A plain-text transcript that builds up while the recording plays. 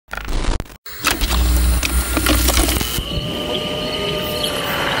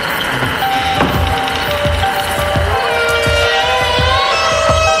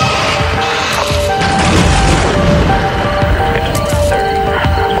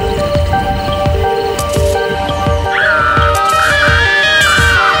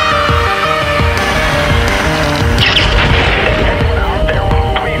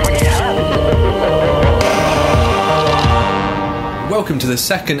the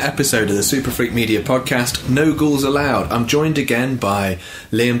second episode of the Super Freak Media podcast, No Ghouls Allowed. I'm joined again by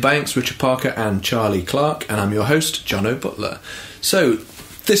Liam Banks, Richard Parker and Charlie Clark, and I'm your host, John Butler. So,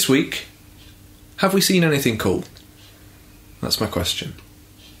 this week, have we seen anything cool? That's my question.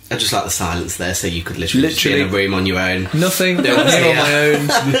 I just like the silence there, so you could literally be in a room on your own. Nothing, I'm here on my own.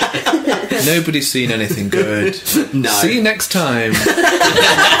 Nobody's seen anything good. No. See you next time.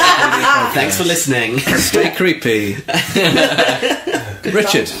 Thanks for listening. Stay creepy.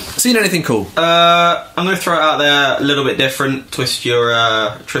 Richard, seen anything cool? I'm going to throw it out there a little bit different. Twist your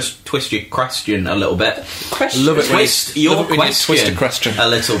question a little bit. Love it. Twist your question a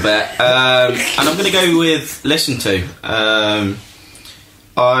little bit. And I'm going to go with listen to.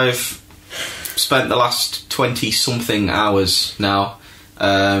 I've spent the last 20-something hours now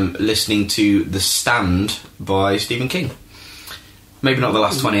listening to The Stand by Stephen King. Maybe not the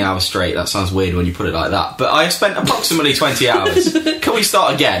last 20 hours straight, that sounds weird when you put it like that, but I have spent approximately 20 hours. Can we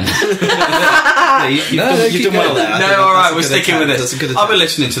start again? You've done well there. No, alright, we're sticking with this. I've been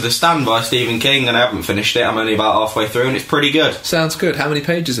listening to The Stand by Stephen King and I haven't finished it. I'm only about halfway through and it's pretty good. Sounds good. How many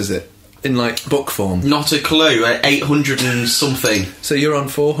pages is it? In, like, book form? Not a clue. 800 and something. So you're on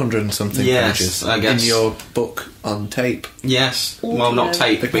 400 and something pages? I guess. In your book on tape? Yes. Well, not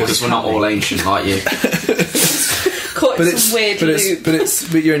tape, because we're not all ancient like you. Caught in some weird loop.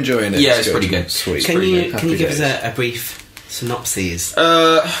 But you're enjoying it. Yeah, it's pretty good. Sweet. Can you give us a brief synopsis?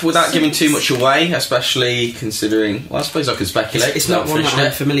 Without giving too much away, especially considering... Well, I suppose I could speculate. It's not one that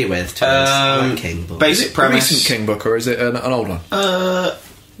I'm familiar with, to King, but basic premise. A recent King book, or is it an old one?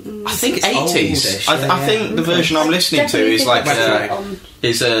 I think it's 80s. oldish, I think the version I'm listening to is like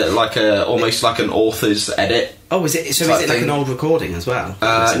almost like an author's edit. Oh, is it? So is it like an old recording as well?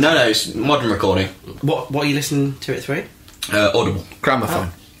 No, it's modern recording. What are you listening to it through? Audible.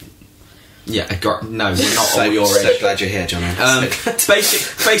 Gramophone. Yeah, no, we're not So, all your so age. glad you're here, John.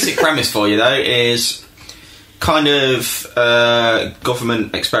 Basic premise for you though is kind of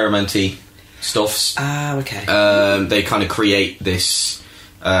government experimenty stuffs. Ah, okay. They kind of create this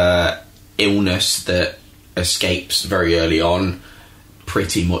illness that escapes very early on.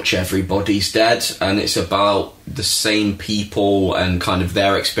 Pretty much everybody's dead, and it's about the same people and kind of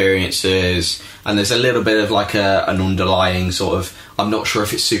their experiences, and there's a little bit of like an underlying sort of, I'm not sure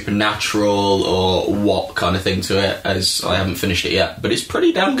if it's supernatural or what kind of thing to it, as I haven't finished it yet, but it's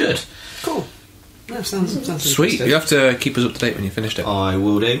pretty damn good. Cool. That sounds Sweet. interesting. You have to keep us up to date when you finished it. I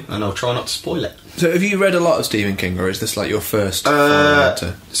will do, and I'll try not to spoil it. So have you read a lot of Stephen King, or is this like your first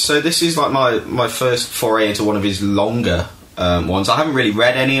So this is like my first foray into one of his longer ones. I haven't really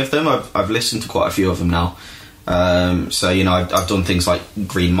read any of them. I've listened to quite a few of them now. So you know, I've done things like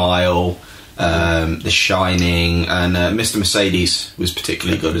Green Mile, The Shining, and Mr. Mercedes was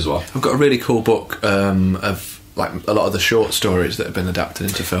particularly good as well. I've got a really cool book of like a lot of the short stories that have been adapted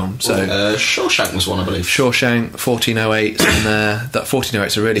into film. So Shawshank was one, I believe. Shawshank, 1408's in there. That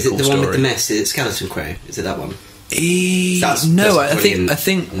 1408's a really cool story. Is it the one with the mess? Is it Skeleton Crow? Is it that one? I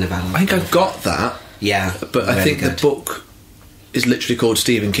think I've got that. Yeah, but I think the book is literally called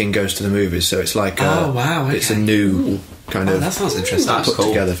Stephen King Goes to the Movies, so it's like it's a new kind of that sounds interesting. put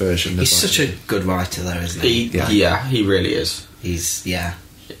together version. He's such a good writer, though, isn't he? Yeah, he really is. He's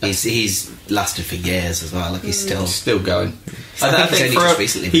lasted for years as well. Like he's still going. I think for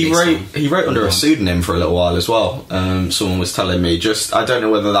recently he wrote under a pseudonym for a little while as well. Someone was telling me. I don't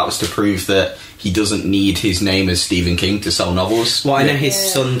know whether that was to prove that he doesn't need his name as Stephen King to sell novels. Well, I know his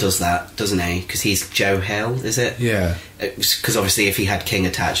son does that, doesn't he? Because he's Joe Hill, is it? Yeah. Because obviously, if he had King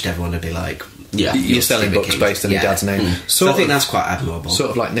attached, everyone would be like, "Yeah, you're selling books based on your dad's name." So I think that's quite admirable.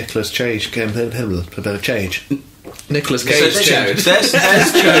 Sort of like Nicolas Cage. Nicolas Cage. There's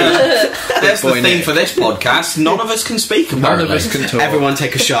the thing for this podcast. None of us can speak, apparently. None of us can talk. Everyone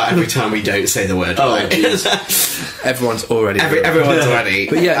take a shot every time we don't say the word. Everyone's already. Everyone's already.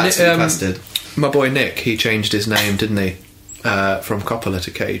 But yeah, bastard. My boy Nick, he changed his name, didn't he? From Coppola to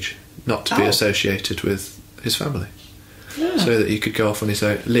Cage, not to be associated with his family. Yeah. So that you could go off on his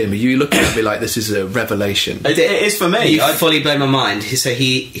own. Liam, are you looking at me like this is a revelation? It is for me. You fully blown my mind. So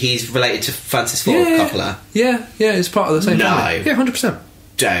he's related to Francis Ford Coppola? Yeah, it's part of the same family. Yeah, 100%.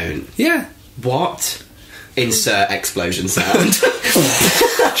 Don't. Yeah. What? Insert explosion sound.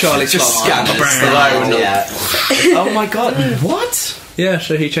 Charlie just scanners. Yeah. Oh my god, what? Yeah,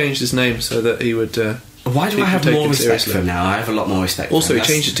 so he changed his name so that he would... Why do I have more respect for him now? I have a lot more respect for him. Also, he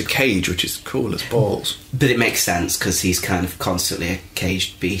changed it to Cage, which is cool as balls. But it makes sense, because he's kind of constantly a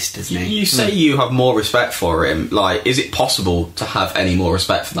caged beast, isn't he? You say you have more respect for him. Like, is it possible to have any more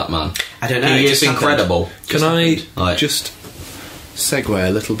respect for that man? I don't know. He is incredible. Can I just segue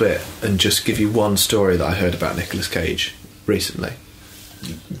a little bit and just give you one story that I heard about Nicolas Cage recently?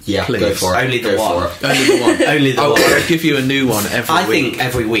 Yeah, please. go for it. Only the one. Only the one. Only the one. I'll give you a new one every week. I think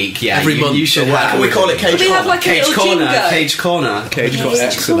every week, yeah. Every month. You should Or have. Can we call it Cage We Corner? have like a Cage little Corner. jingle. Cage Corner. Cage Corner. Cage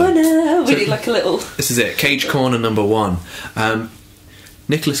Excellent. Corner. We need like a little. This is it. Cage Corner number 1.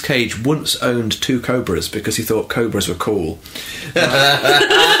 Nicolas Cage once owned 2 cobras because he thought cobras were cool.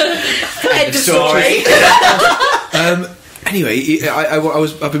 End of story. Anyway,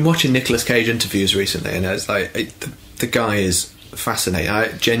 I've been watching Nicolas Cage interviews recently, and it's like the guy is fascinating.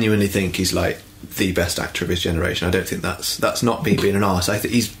 I genuinely think he's like the best actor of his generation. I don't think that's not me being an arse. I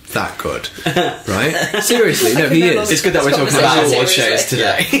think he's that good, right? Seriously, no, he is. It's good that we're talking about award shows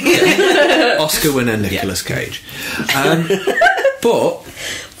today. Oscar winner Nicolas Cage, but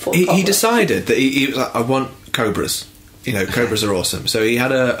he decided that he was like, I want cobras. You know, cobras are awesome. So he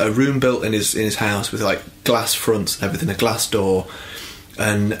had a room built in his house with like glass fronts and everything, a glass door.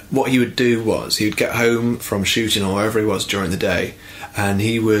 And what he would do was he would get home from shooting or wherever he was during the day, and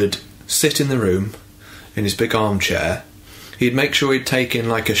he would sit in the room in his big armchair. He'd make sure he'd taken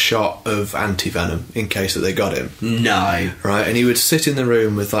like a shot of anti-venom in case that they got him. No. Right, and he would sit in the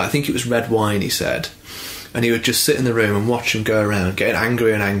room with like, I think it was red wine, he said, and he would just sit in the room and watch them go around, getting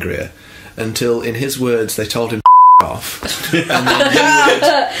angrier and angrier, until, in his words, they told him off, and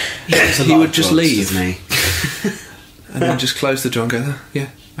then he would just leave, and then just close the door and go, yeah,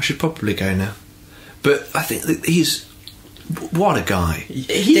 I should probably go now. But I think that he's, what a guy.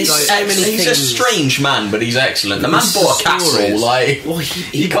 He's a strange man, but he's excellent. The man bought a castle, like,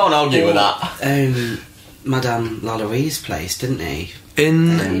 you can't argue with that. Madame Lalaurie's place, didn't he?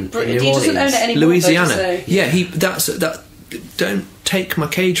 In he doesn't own it anymore, Louisiana. though, Yeah, that. Don't take my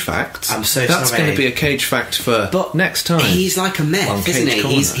Cage facts. I'm so That's sorry. going to be a Cage fact for next time. He's like a myth, isn't he?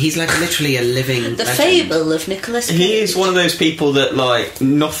 He's like literally a living the legend. fable of Nicolas Cage. He is one of those people that, like,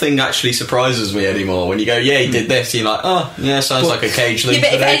 nothing actually surprises me anymore. When you go, yeah, he did this, you're like, oh, yeah, sounds like a Cage thing.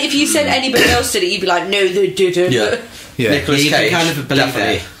 Yeah, but if you said anybody else did it, you'd be like, no, they didn't. Yeah. Nicolas You Cage, can kind of believe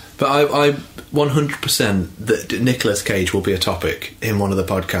definitely. it. But I 100% that Nicolas Cage will be a topic in one of the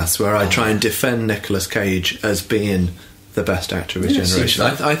podcasts where I try and defend Nicolas Cage as being the best actor of his generation.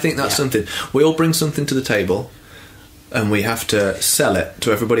 I think that's something. We all bring something to the table, and we have to sell it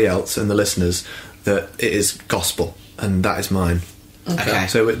to everybody else and the listeners that it is gospel, and that is mine. Okay.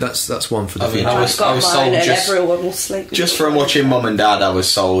 So that's one for the future. I was sold everyone will sleep. just from watching Mum and Dad. I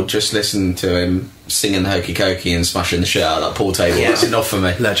was sold just listening to him singing the Hokey Cokey and smashing the shit out of that pool table. Yeah. That's enough for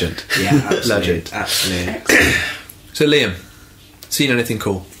me. Legend. Yeah, absolutely. Legend. Absolutely. So Liam, seen anything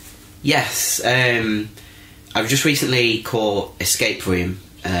cool? Yes. I've just recently caught Escape Room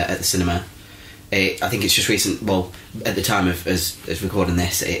at the cinema. I think it's just recent. Well, at the time of as recording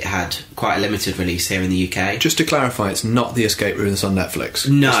this, it had quite a limited release here in the UK. Just to clarify, it's not the Escape Room that's on Netflix.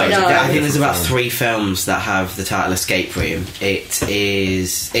 No, It's I think there's about film. 3 films that have the title Escape Room. It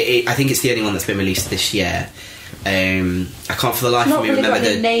is. I think it's the only one that's been released this year. I can't for the life of me remember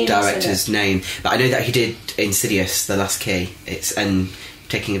the director's name, but I know that he did Insidious: The Last Key. And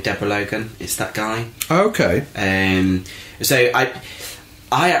Taking of Deborah Logan. It's that guy. Oh, okay. So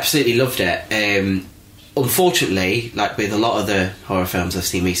I absolutely loved it. Unfortunately, like with a lot of the horror films I've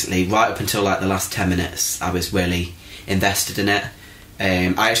seen recently, right up until like the last 10 minutes, I was really invested in it.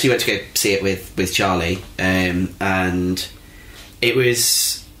 I actually went to go see it with Charlie, and it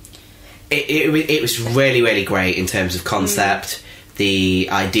was really, really great in terms of concept, the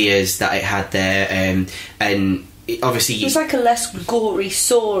ideas that it had there, and obviously it was like a less gory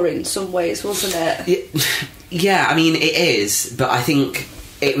Saw in some ways, wasn't it? Yeah, I mean it is, but I think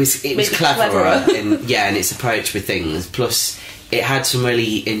it was cleverer in its approach with things. Plus, it had some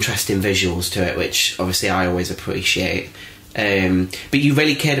really interesting visuals to it, which obviously I always appreciate. But you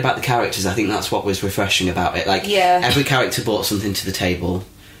really cared about the characters. I think that's what was refreshing about it. Like every character brought something to the table,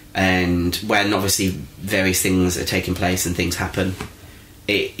 and when obviously various things are taking place and things happen,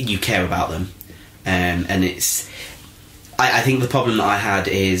 you care about them. And it's. I think the problem that I had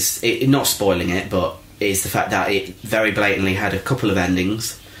is not spoiling it, but is the fact that it very blatantly had a couple of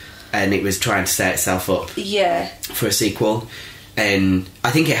endings, and it was trying to set itself up for a sequel. And I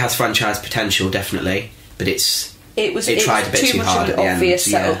think it has franchise potential, definitely, but it tried a bit too hard at the end. Too much of an obvious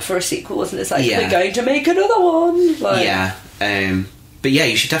setup for a sequel, wasn't it? It's like we're going to make another one. Like, but yeah,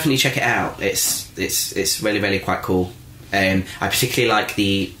 you should definitely check it out. It's really, really quite cool. I particularly like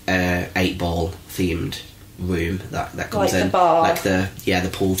the 8-ball themed room that comes like in, the bar. like the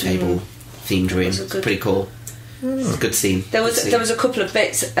pool table themed room. It's pretty cool. It's a good scene. There was a couple of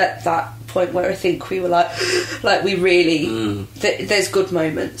bits at that point where I think we were like we really there's good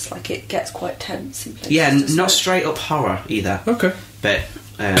moments. Like it gets quite tense in places. Yeah, not straight up horror either. Okay, but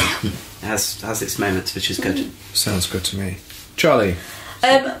it has its moments, which is good. Sounds good to me. Charlie,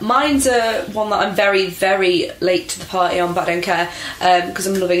 Mine's one that I'm very, very late to the party on, but I don't care because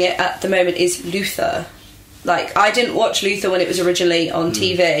I'm loving it at the moment. Is Luther. Like, I didn't watch Luther when it was originally on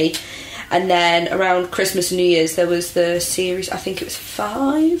TV, and then around Christmas and New Year's there was the series. I think it was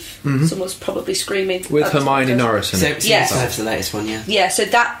 5. Someone's probably screaming with Hermione Norris in it. Yeah, 5's the latest one. Yeah. So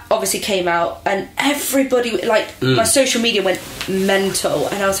that obviously came out, and everybody my social media went mental,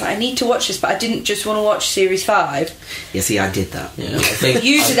 and I was like, I need to watch this, but I didn't just want to watch series 5. Yeah, see, I did that. Yeah, I think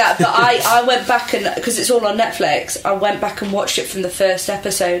You did that, but I went back, and because it's all on Netflix, I went back and watched it from the first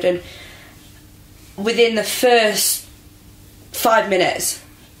episode, and within the first 5 minutes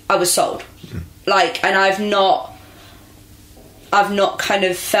I was sold. Like, and I've not kind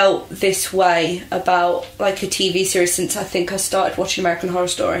of felt this way about like a TV series since I think I started watching American Horror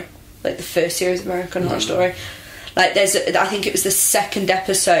Story, like the first series of American Horror Story. Like, I think it was the second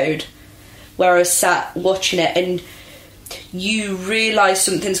episode where I was sat watching it, and you realise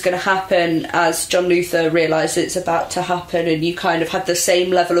something's going to happen as John Luther realises it's about to happen, and you kind of had the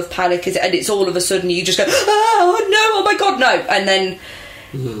same level of panic and it's all of a sudden you just go, oh no, oh my god, no, and then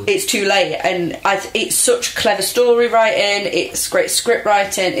it's too late. And it's such clever story writing, it's great script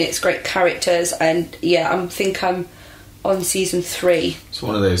writing, it's great characters, and I think I'm on season 3. It's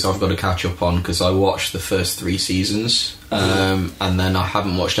one of those I've got to catch up on because I watched the first 3 seasons and then I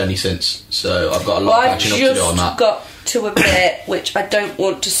haven't watched any since, so I've got a lot catching up to do on that. I've just got to a bit which I don't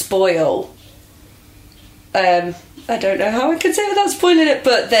want to spoil. I don't know how I can say it without spoiling it,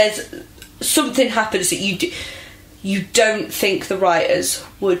 but there's something happens that you don't think the writers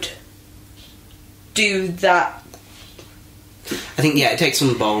would do that. I think it takes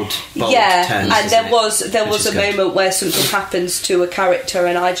some bold turns. And there was a moment where something happens to a character,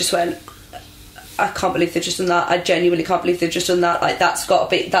 and I just went, I can't believe they've just done that. I genuinely can't believe they've just done that. Like, that's got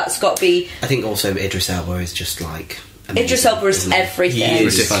to be. I think also Idris Elba is just like amazing, Idris Elba is everything. He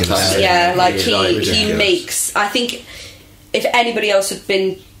is fantastic. Yeah, like he makes. I think if anybody else had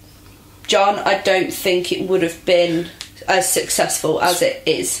been John, I don't think it would have been as successful as it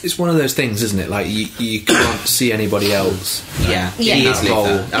is. It's one of those things, isn't it? Like, you can't see anybody else. He is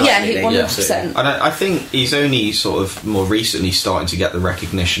Luther. 100%. And I think he's only sort of more recently starting to get the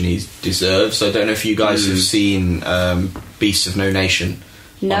recognition he deserves. I don't know if you guys have seen Beasts of No Nation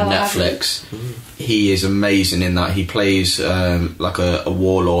on Netflix. He is amazing in that. He plays like a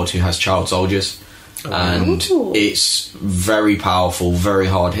warlord who has child soldiers. And it's very powerful, very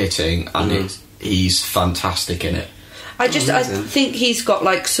hard hitting, and he's fantastic in it. I think he's got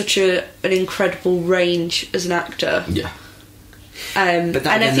like such an incredible range as an actor. Yeah. And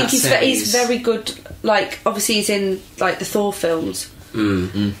I think he's very good. Like, obviously he's in like the Thor films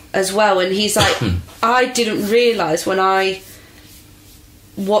as well, and he's like, I didn't realise when I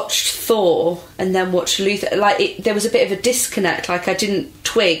watched Thor and then watched Luther, like there was a bit of a disconnect. Like, I didn't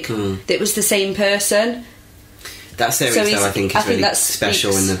twig that it was the same person. That series, though, I think is really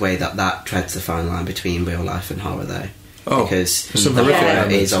special in the way that treads the fine line between real life and horror, though. Because the horror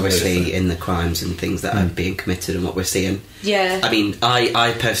is obviously in the crimes and things that are being committed and what we're seeing. Yeah. I mean,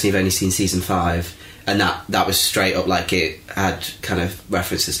 I personally have only seen season 5, and that was straight up, like, it had kind of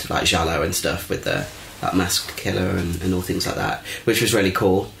references to like Giallo and stuff with that masked killer and all things like that, which was really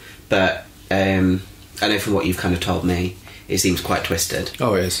cool. But I know from what you've kind of told me, it seems quite twisted.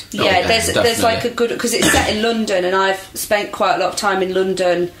 Oh, it is. Yeah, there's like a good, because it's set in London, and I've spent quite a lot of time in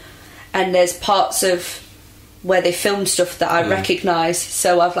London, and there's parts of where they filmed stuff that I recognise.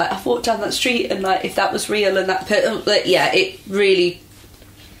 So I've walked down that street, and like, if that was real and that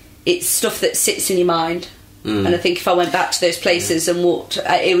it's stuff that sits in your mind. And I think if I went back to those places and walked,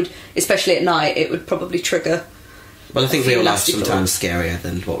 it would, especially at night, it would probably trigger. Well, I think real life's sometimes scarier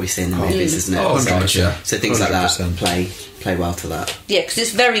than what we see in the movies, isn't it? Oh, 100%. So things 100%. Like that play well to that. Yeah, because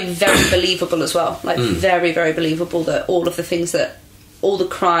it's very, very believable as well. Like, very, very believable that all of the things all the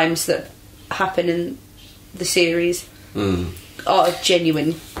crimes that happen in the series are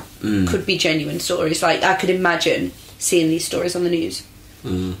genuine, could be genuine stories. Like, I could imagine seeing these stories on the news.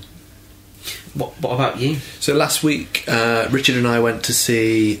 What about you? So last week, Richard and I went to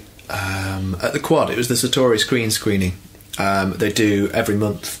see at the Quad. It was the Satori screening. They do every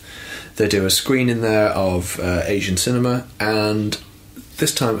month. They do a screening there of Asian cinema, and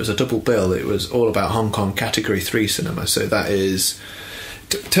this time it was a double bill. It was all about Hong Kong Category 3 cinema. So that is...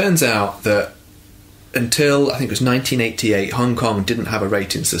 turns out that until, I think it was 1988, Hong Kong didn't have a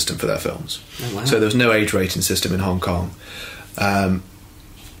rating system for their films. Oh, wow. So there was no age rating system in Hong Kong.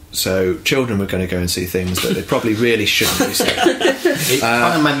 So children were going to go and see things that they probably really shouldn't be seeing. It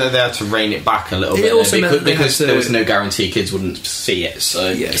kind of meant that they had to rein it back a little bit. It also meant because there was no guarantee kids wouldn't see it. So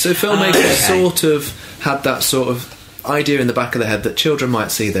yeah, so filmmakers sort of had that sort of idea in the back of the head that children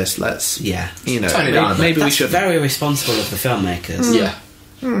might see this. Let's, maybe we should. Very responsible of the filmmakers. Yeah.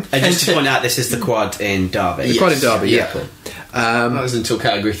 And just to point out, this is the quad in Derby. The quad in Derby, yeah. Cool. That was until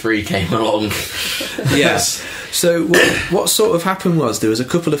Category 3 came along. Yes. So what sort of happened was there was a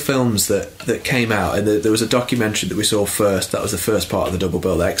couple of films that came out, and there was a documentary that we saw first. That was the first part of the double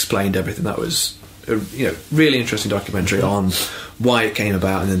bill that explained everything. That was a really interesting documentary on why it came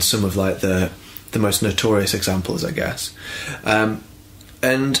about, and then some of like the most notorious examples, I guess.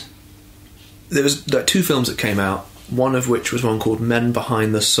 And there was like 2 films that came out. One of which was one called Men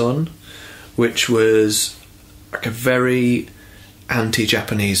Behind the Sun, which was like a very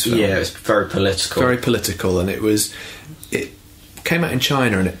anti-Japanese film. Yeah, it was very political. Very political, and it came out in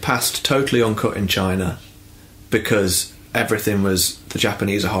China, and it passed totally uncut in China because everything was, the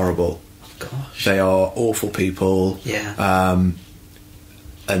Japanese are horrible. Gosh. They are awful people. Yeah.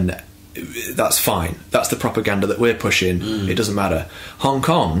 And that's fine. That's the propaganda that we're pushing. It doesn't matter. Hong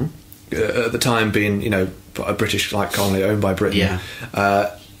Kong, at the time being, a British like colony owned by Britain,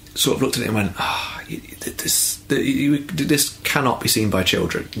 sort of looked at it and went, this cannot be seen by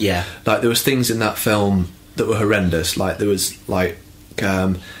children. Yeah. Like, there was things in that film that were horrendous. Like, there was like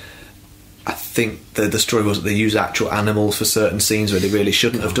I think the story was that they used actual animals for certain scenes where they really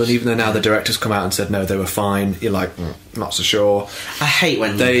shouldn't have done, even though now the directors come out and said no, they were fine. You're like, not so sure. I hate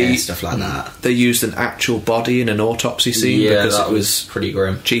when they hear stuff like that. They used an actual body in an autopsy scene because that it was pretty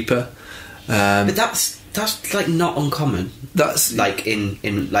grim, cheaper. But that's like not uncommon. That's like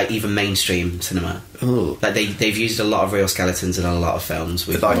in like even mainstream cinema. Ooh. Like they've used a lot of real skeletons in a lot of films.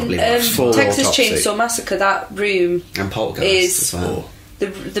 We've probably watched Texas Chainsaw Massacre. That room and Poltergeist is as well.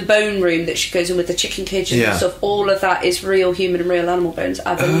 The bone room that she goes in with the chicken cages and stuff. All of that is real human and real animal bones.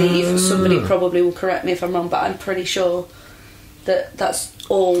 I believe somebody probably will correct me if I'm wrong, but I'm pretty sure that's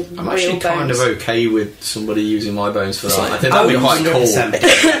all real bones. I'm actually kind of okay with somebody using my bones for that. I think that would be quite cool. I'd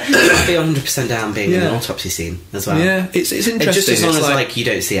be 100% down being in an autopsy scene as well. Yeah, it's interesting. Just as long as like you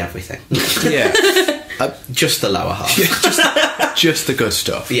don't see everything. Yeah. Just the lower half. Yeah, just the good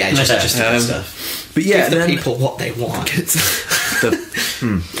stuff. Yeah, just the good stuff. But yeah, give the people what they want.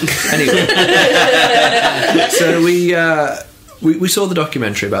 Anyway, so we saw the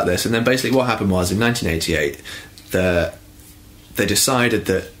documentary about this, and then basically what happened was in 1988, they decided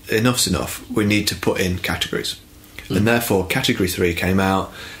that enough's enough. We need to put in categories, and therefore Category 3 came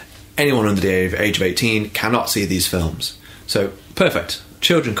out. Anyone under the age of 18 cannot see these films. So perfect.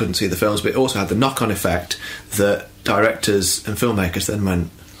 Children couldn't see the films, but it also had the knock-on effect that directors and filmmakers then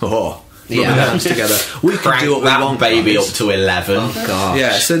went, rub their hands together. We can do what we want, baby, guys. up to 11. Oh gosh.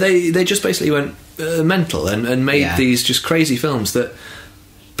 Yeah, so they just basically went mental and made these just crazy films that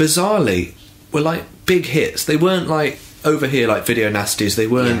bizarrely were like big hits. They weren't like over here like video nasties. They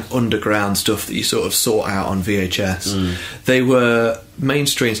weren't underground stuff that you sort of sought out on VHS. They were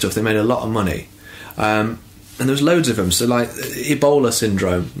mainstream stuff. They made a lot of money. And there was loads of them. So like Ebola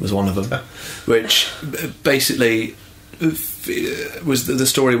syndrome was one of them, which basically was the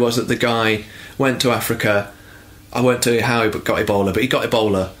story was that the guy went to Africa. I won't tell you how he got Ebola, but he got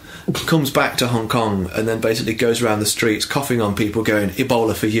Ebola, comes back to Hong Kong, and then basically goes around the streets coughing on people going,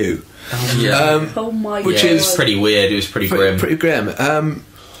 Ebola for you. Oh my god. Which is pretty weird. It was pretty grim. Pretty grim. And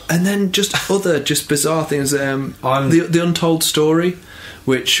then just other just bizarre things. The Untold Story,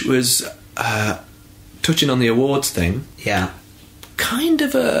 which was touching on the awards thing. Yeah. Kind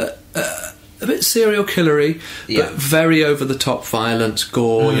of a bit serial killery, but very over the top violence,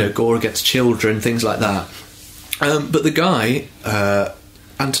 gore, gore against children, things like that. But the guy,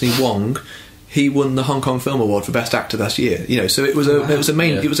 Anthony Wong, he won the Hong Kong Film Award for Best Actor that year. So it was a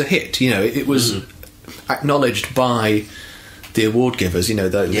hit. It was acknowledged by the award givers.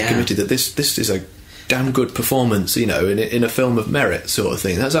 The committee that this is a damn good performance. In a film of merit, sort of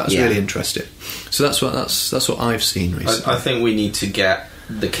thing. That's really interesting. So that's what I've seen recently. I think we need to get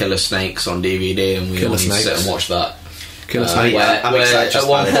the Killer Snakes on DVD, and we all need to sit and watch that. Killer Snake. Where at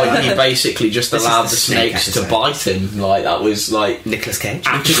one point he basically just allowed the snakes to bite him. Like that was like Nicolas Cage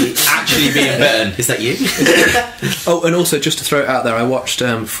actually being bitten. Is that you? Oh, and also just to throw it out there, I watched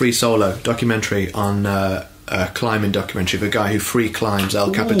Free Solo documentary on a climbing documentary of a guy who free climbs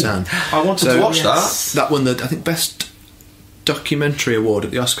El Capitan. I wanted to watch that. That won the I think best documentary award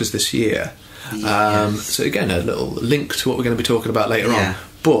at the Oscars this year. So again, a little link to what we're going to be talking about later on.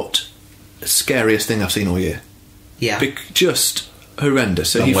 But scariest thing I've seen all year. Yeah, just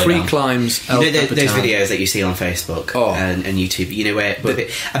horrendous. So he free climbs El Capitan. Those videos that you see on Facebook and YouTube. Where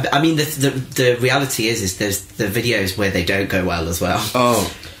I mean, the reality is there's the videos where they don't go well as well.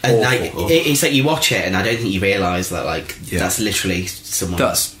 And awful. It's like you watch it, and I don't think you realise that that's literally someone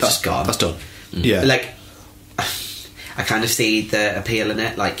just gone. That's done. Yeah, I kind of see the appeal in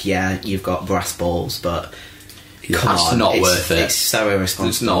it. Like, yeah, you've got brass balls, but come It's on, not worth it. It's so irresponsible.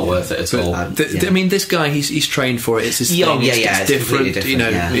 It's not worth it at all. I mean, this guy, he's trained for it. It's his thing. It's different. You know,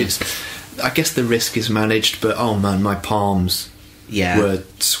 I guess the risk is managed, but oh man, my palms were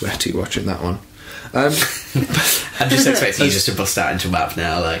sweaty watching that one. I'm just expecting you just to bust out into rap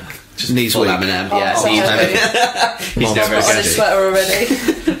now, like just knees full weak. Eminem. He's I've got on his sweater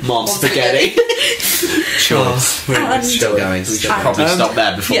already. Mom spaghetti. Still going. We should probably stop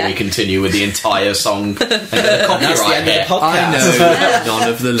there before we continue with the entire song. That's the end of the podcast. I know none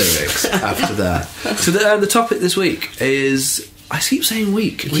of the lyrics after that. So the topic this week is. I keep saying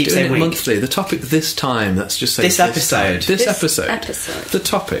week. We're doing it monthly. The topic this time. Let's just say this episode. This episode. The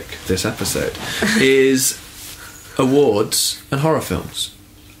topic this episode is awards and horror films.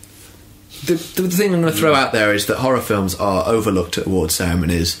 The thing I'm going to throw out there is that horror films are overlooked at award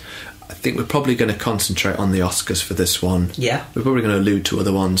ceremonies. I think we're probably going to concentrate on the Oscars for this one. Yeah. We're probably going to allude to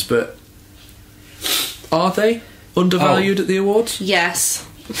other ones, but are they undervalued at the awards? Yes.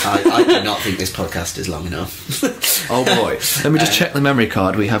 I do not think this podcast is long enough. Oh boy. Let me just check the memory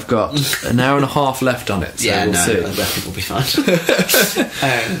card. We have got an hour and a half left on it, so we'll see. I reckon we'll be fine.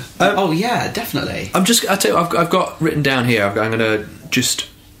 Oh yeah, definitely. I tell you, I've got written down here, I'm going to just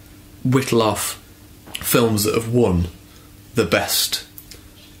whittle off films that have won the Best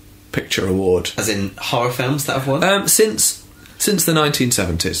Picture Award. As in horror films that have won? Since the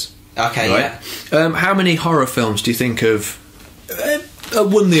 1970s. Okay, right? yeah. How many horror films do you think have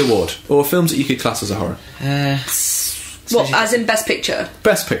won the award? Or films that you could class as a horror? What, as in Best Picture?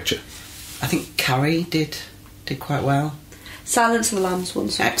 Best Picture. I think Carrie did quite well. Silence of the Lambs won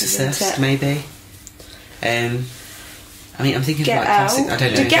something. Exorcist, maybe. I mean, I'm thinking Get of like Out. classic. I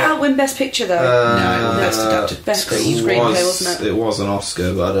don't know. Did Get Out win Best Picture though? No, Best Adapted. Best Screenplay, wasn't it? It was an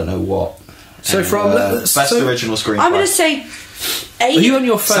Oscar, but I don't know what. So from Best Original Screenplay. I'm going to say 8. Are you on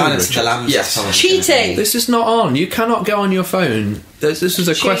your phone? Silence of Richard? the Lambs. Yes. Cheating. This is not on. You cannot go on your phone. This is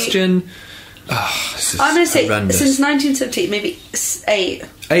a question. This is I'm going to say horrendous. since 1970, maybe 8.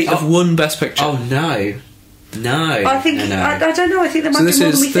 8 have won Best Picture. Oh no. I think no. I don't know. I think there might So be this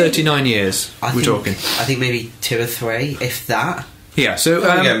more than we is think. 39 years we're talking. I think maybe 2 or 3, if that. Yeah, so I'm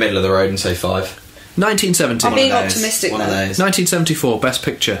going to go middle of the road and say 5. 1970. I'm being One of those, optimistic one though. of those. 1974 Best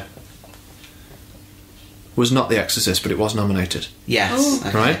Picture was not The Exorcist, but it was nominated. Yes. Oh.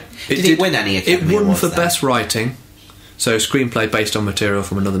 Okay. Right? Did it win any Academy It won Awards for then? Best Writing, so screenplay based on material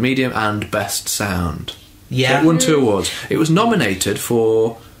from another medium, and Best Sound. Yeah. So it won 2 awards. It was nominated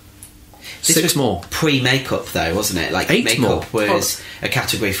for This 6 was more. pre-makeup though, wasn't it? Like 8 makeup more. was a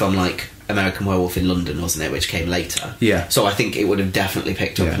category from like American Werewolf in London, wasn't it? Which came later. Yeah. So I think it would have definitely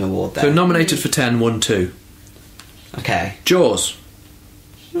picked up an award there. So nominated for 10, won 2. Okay. Jaws.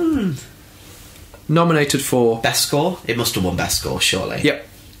 Nominated for... Best score? It must have won best score, surely. Yep.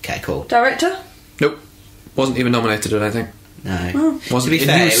 Okay, cool. Director? Nope. Wasn't even nominated, I don't think. No. Wasn't To be he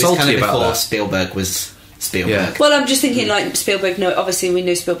fair, was it was salty kind of about before that. Spielberg was Spielberg. Yeah. Well, I'm just thinking like Spielberg. No, obviously we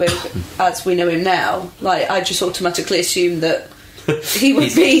knew Spielberg as we know him now. Like I just automatically assumed that he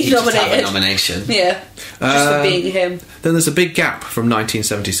would be He'd just have nominated. a nomination. Yeah, just for being him. Then there's a big gap from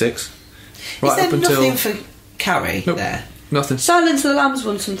 1976. Is there nothing for Carrie Nope. there? Nothing. Silence of the Lambs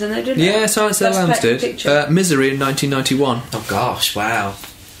won something, though, didn't it? Yeah, Silence of the Lambs Best did. Picture. Misery in 1991 Oh gosh, wow.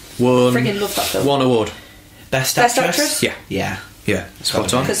 won Friggin' love that film. 1 award. Best Best actress? actress? Yeah. Yeah. Yeah,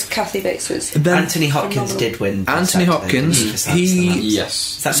 spot on. Because Kathy Bates was. And then Anthony Hopkins phenomenal. did win. Best Anthony actor, didn't Hopkins, for Silence of the he- Lambs?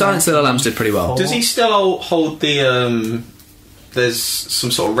 Yes. Is that Silence of the Lambs did pretty well. Does he still hold the... there's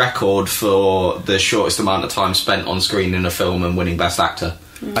some sort of record for the shortest amount of time spent on screen in a film and winning Best Actor?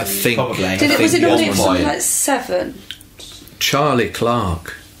 I think. Probably. I Did it? Was it think nominated for one something by like 7? Charlie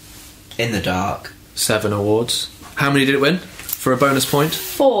Clark, In the Dark. 7 awards. How many did it win? For a bonus point?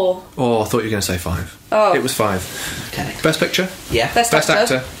 4. Oh, I thought you were going to say 5. Oh. It was 5. Okay. Best Picture? Yeah. Best Best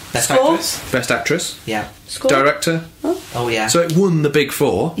actor. Actor? Best Score? actress? Best Actress? Yeah. Score? Director? Oh yeah. So it won the big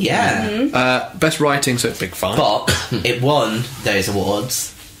 4. yeah. Best Writing, so it's big 5. But it won those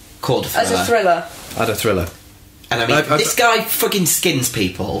awards called a thriller. As a thriller. I had a thriller. And I mean, I've- this guy fucking skins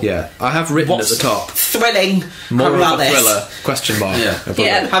people. Yeah, I have written What's at the top. thrilling More about of a this? thriller? Question mark. Yeah. above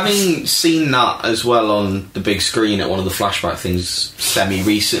Yeah. it. Having seen that as well on the big screen at one of the flashback things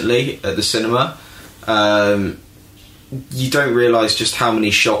semi-recently at the cinema, you don't realise just how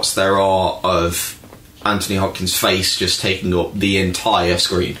many shots there are of Anthony Hopkins' face just taking up the entire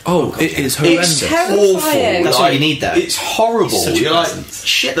screen. Oh, it is horrendous. It's terrifying. That's all you need, though. It's horrible. It's such a You're like, presence.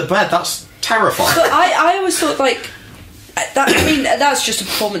 shit the bed, that's terrifying. But I always thought like that. I mean, that's just a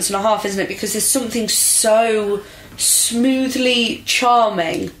performance and a half, isn't it? Because there's something so smoothly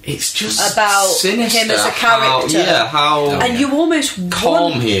charming. It's just about sinister him as a character. And you almost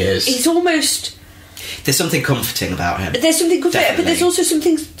calm he is. He's almost. There's something comforting about him. There's something comforting, but there's also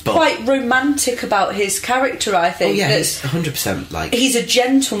something quite romantic about his character. I think. Oh yeah, he's 100% like. He's a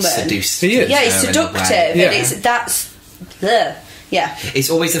gentleman. Seduced. He is. Yeah, he's seductive. Yeah. It's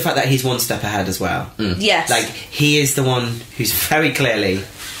always the fact that he's one step ahead as well. Yes. Like, he is the one who's very clearly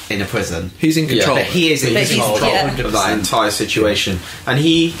in a prison. He's in control. But he is in control of that entire situation. And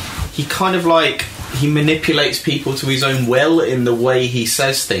he kind of like, he manipulates people to his own will in the way he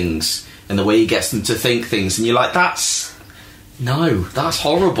says things and the way he gets them to think things. And you're like, that's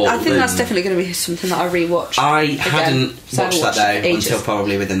horrible. I think that's definitely going to be something that I rewatch. I hadn't watched that though until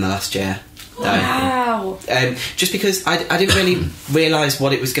probably within the last year. Wow. Just because I didn't really realise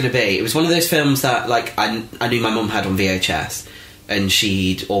what it was going to be. It was one of those films that like I knew my mum had on VHS, and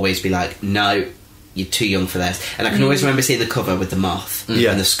she'd always be like, "No, you're too young for this." And I can always remember seeing the cover with the moth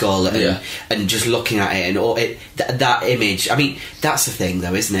and the skull, and just looking at it and all that image. I mean, that's the thing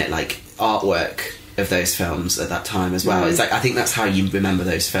though, isn't it? Like artwork of those films at that time as well. It's like I think that's how you remember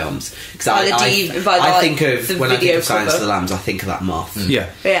those films, because I think of when I think of Silence of the Lambs, I think of that moth.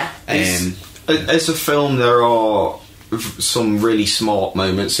 As a film, there are some really smart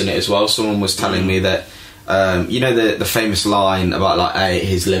moments in it as well. Someone was telling me that you know the famous line about like I ate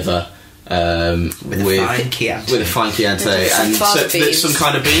his liver with a fine Chianti and some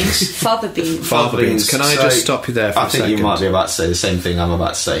kind of beans. Fava beans. Can I just stop you there for a second? I think you might be about to say the same thing I'm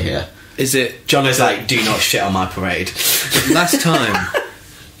about to say here. Is it... John is like, do not shit on my parade. Last time,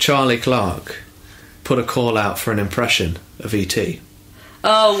 Charlie Clark put a call out for an impression of E.T.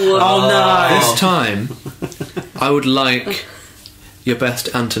 Oh no! This time, I would like your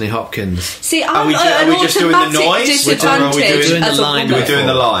best Anthony Hopkins. See, are we just doing the noise? We're doing the line. We're doing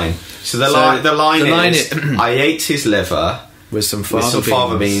the line. So the line is, I ate his liver with some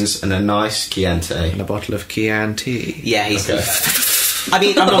fava beans and a nice Chianti. And a bottle of Chianti. Yeah, he's... Okay. I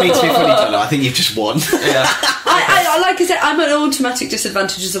mean, I'm not being too funny, John. I think you've just won. Yeah. I like I said, I'm at an automatic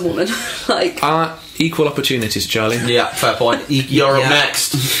disadvantage as a woman. Like equal opportunities, Charlie. Yeah, fair point. You're up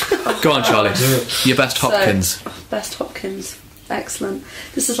next. Go on, Charlie. Your best Hopkins. Best Hopkins. Excellent.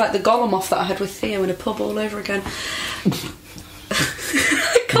 This is like the Gollum off that I had with Theo in a pub all over again.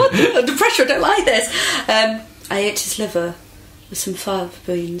 I can't. Under pressure. I don't like this. I ate his liver with some fava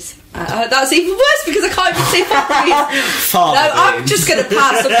beans. That's even worse because I can't even say fava beans. I'm just going to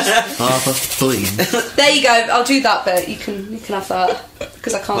pass. Fava beans. There you go. I'll do that bit. You can have that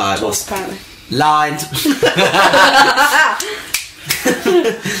because I can't talk apparently. Lined.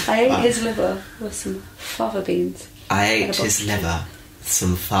 I ate his liver with some fava beans. I ate his liver with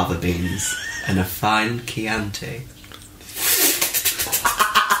some fava beans and a fine Chianti.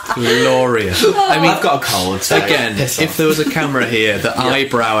 Glorious. I mean, I've got a cold. So again, if there was a camera here, the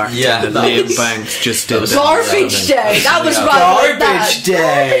eyebrow acting that Liam Banks just did. Garbage day. That was right. Garbage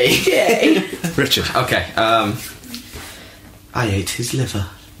day. Richard. Okay. I ate his liver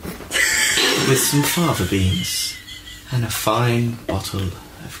with some fava beans and a fine bottle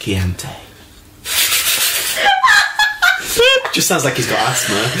of Chianti. Just sounds like he's got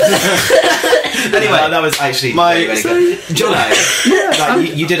asthma. Anyway, that was actually very good. John,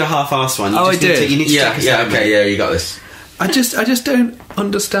 you did a half-assed one. I did. You need to check us out. Okay, yeah, you got this. I just don't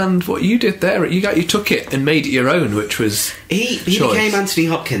understand what you did there. You took it and made it your own, which was he became Anthony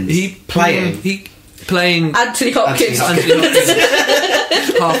Hopkins. Playing Anthony Hopkins.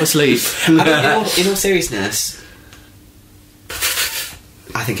 Half asleep. I mean, in all seriousness,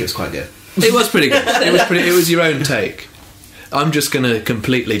 I think it was quite good. It was pretty good. It was your own take. I'm just going to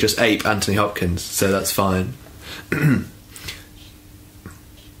completely just ape Anthony Hopkins, so that's fine.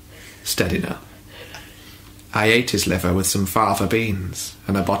 Steady now. I ate his liver with some fava beans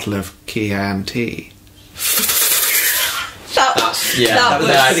and a bottle of Chianti. That was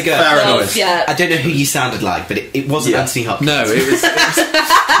pretty good. Fair enough. Yeah. I don't know who you sounded like, but it wasn't Anthony Hopkins. No, it was.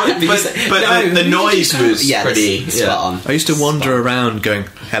 but the noise was pretty spot on. I used to wander around going,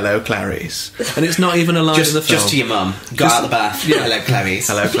 "Hello, Clarice," and it's not even a line in the film. Just to your mum. Go out of the bath. Yeah. Hello, Clarice.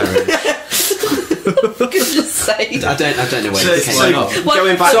 Hello, Clarice. Goodness sake. I don't know where it came from.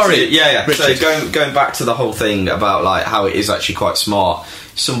 Going back Richard. So going back to the whole thing about like how it is actually quite smart.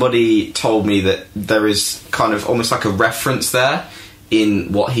 Somebody told me that there is kind of almost like a reference there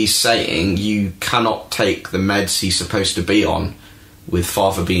in what he's saying. You cannot take the meds he's supposed to be on with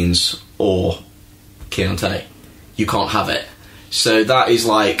fava beans or Chianti. You can't have it. So that is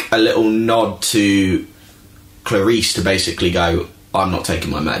like a little nod to Clarice to basically go, I'm not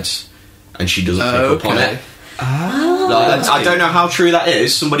taking my meds. And she doesn't pick up on it. Like, I don't know how true that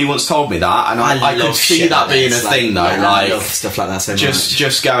is. Somebody once told me that, and I could see that being a thing, though. I love stuff like that so much.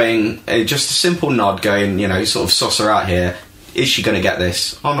 Just going, just a simple nod, going, sort of suss her out here. Is she going to get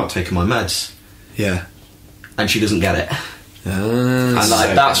this? I'm not taking my meds. Yeah. And she doesn't get it. And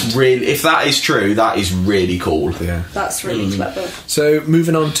so that's really, if that is true, that is really cool. Yeah, that's really clever. So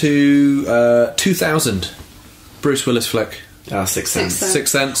moving on to 2000, Bruce Willis flick. Sixth Sense.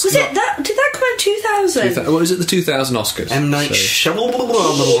 Sixth Sense. Was it that? Did that come out in 2000? What was it? The 2000 Oscars. M. Night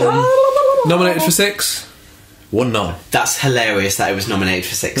Nominated for 6. Won 9. That's hilarious that it was nominated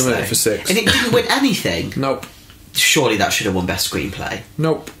for 6. Nominated for 6, and it didn't win anything. Nope. Surely that should have won Best Screenplay.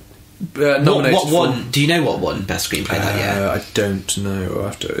 Nope. Nominated what won? Do you know what won Best Screenplay that year? I don't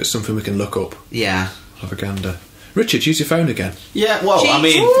know. It's something we can look up. Yeah. Have a gander. Richard, use your phone again. Yeah. Well, I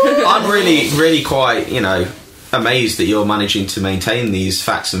mean, I'm really quite amazed that you're managing to maintain these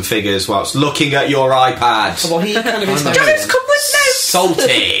facts and figures whilst looking at your iPad. Well, he kind of is. Guys, come with notes.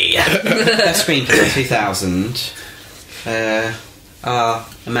 Salty. Best Screenplay 2000.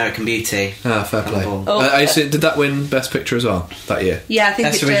 American Beauty. Fair play. Did that win Best Picture as well that year? Yeah, I think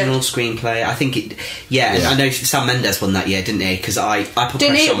Best it original did. Screenplay. I think it. Yeah, I know Sam Mendes won that year, didn't he? Because I put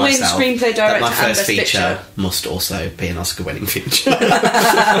pressure on myself. Didn't it win Screenplay, that Director my and first Best feature Picture? must also be an Oscar-winning feature.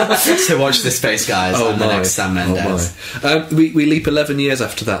 So watch this space, guys. I'm the next Sam Mendes. We leap 11 years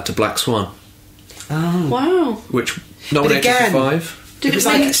after that to Black Swan. Oh wow! Which nominated for 5. It was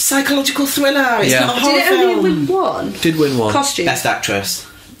like a psychological thriller. It's not a horror Did it film. only win 1? Did win 1. Costume. Best Actress.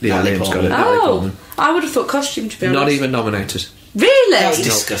 Yeah, Liam's got it. Oh, I would have thought costume, to be honest. Not even nominated. Really? That's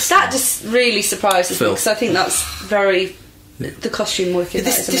disgusting. That just really surprises me, because I think that's very... Yeah. The costume work in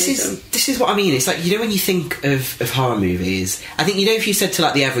that is amazing. This is what I mean. It's like, when you think of horror movies, I think, if you said to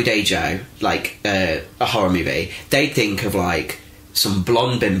like the everyday Joe, like a horror movie, they'd think of like some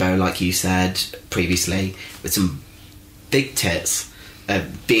blonde bimbo, like you said previously, with some big tits,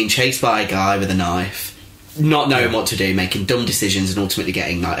 being chased by a guy with a knife, not knowing what to do, making dumb decisions, and ultimately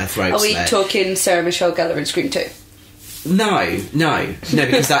getting like a throat Are we slit. talking Sarah Michelle Gellar in Scream 2? No,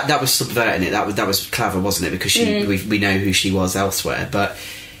 because that was subverting it. That was clever, wasn't it? Because we know who she was elsewhere, but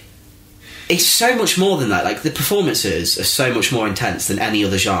it's so much more than that. Like, the performances are so much more intense than any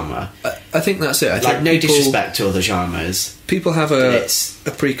other genre. I think that's it. I think no disrespect to other genres. People have a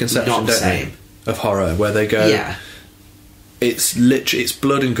preconception, not the don't same. they, of horror, where they go, yeah, it's literally, it's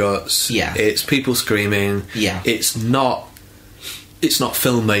blood and guts. Yeah, it's people screaming. Yeah, it's not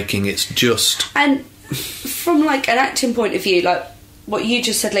filmmaking. It's just. And from like an acting point of view, like what you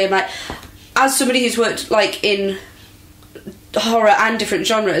just said, Liam, like as somebody who's worked like in horror and different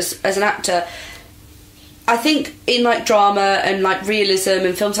genres as an actor, I think in like drama and like realism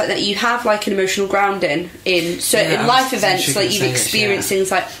and films like that, you have like an emotional grounding in certain life events. Like you've experienced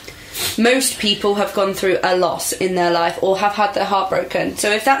things like most people have gone through a loss in their life or have had their heart broken.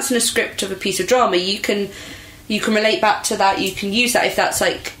 So if that's in a script of a piece of drama, you can relate back to that. You can use that if that's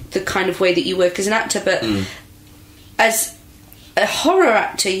like the kind of way that you work as an actor. But as a horror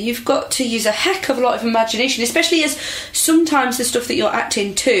actor, you've got to use a heck of a lot of imagination, especially as sometimes the stuff that you're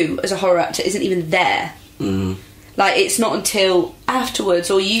acting to as a horror actor isn't even there. Like, it's not until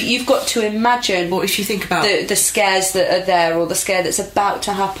afterwards, or you've got to imagine. Well, if you think about the scares that are there, or the scare that's about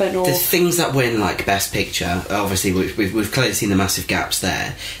to happen, or the things that win like Best Picture, obviously we've clearly seen the massive gaps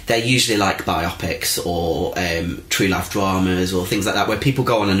there. They're usually like biopics or true life dramas or things like that, where people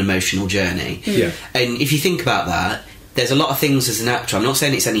go on an emotional journey. Yeah. And if you think about that, there's a lot of things as an actor. I'm not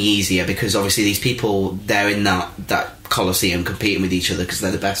saying it's any easier, because obviously these people, they're in that coliseum competing with each other because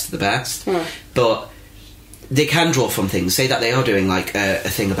they're the best of the best. But they can draw from things. Say that they are doing like a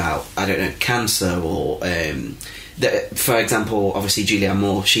thing about, I don't know, cancer, or for example, obviously Julianne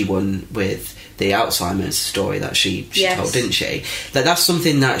Moore, she won with the Alzheimer's story that she told, didn't she? That's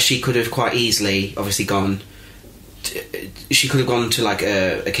something that she could have quite easily obviously gone. She could have gone to like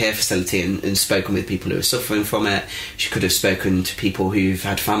a care facility and spoken with people who are suffering from it. She could have spoken to people who've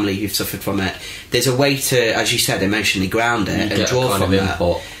had family who've suffered from it. There's a way to, as you said, emotionally ground it and draw from that.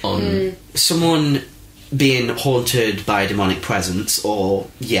 On someone being haunted by a demonic presence, or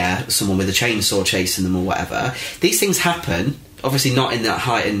someone with a chainsaw chasing them or whatever. These things happen, obviously not in that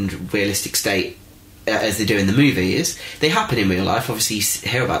heightened realistic state as they do in the movies. They happen in real life. Obviously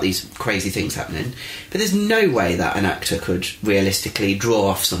you hear about these crazy things happening, but there's no way that an actor could realistically draw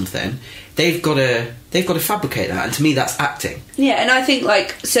off something. They've got to fabricate that, and to me that's acting. Yeah, and I think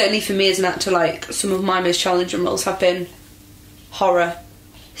like certainly for me as an actor, like some of my most challenging roles have been horror,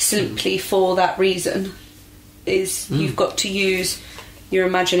 simply for that reason. You've got to use your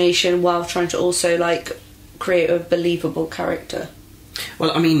imagination while trying to also like create a believable character.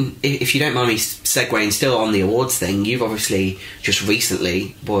 Well, I mean, if you don't mind me segueing still on the awards thing, you've obviously just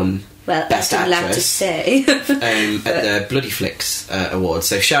recently won Best Actress. Allowed to say. At the Bloody Flicks Awards.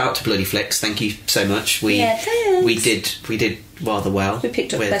 So shout out to Bloody Flicks. Thank you so much. We did rather well. We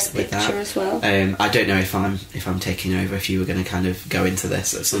picked up Best Picture as well. I don't know if I'm taking over, if you were going to kind of go into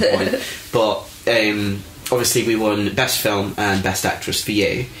this at some point, but obviously we won Best Film and Best Actress for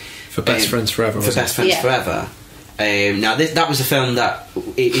you. For Best Friends Forever. For Best Friends Forever. Now that was a film that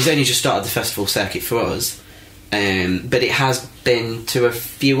it's only just started the festival circuit for us, but it has been to a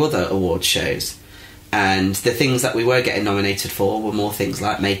few other award shows, and the things that we were getting nominated for were more things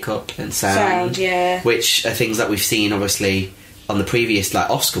like makeup and sound, which are things that we've seen obviously on the previous like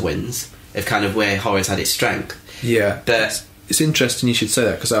Oscar wins of kind of where horror's had its strength. Yeah, but it's interesting you should say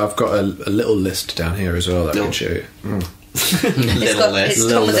that, because I've got a little list down here as well that I can show you. It's come with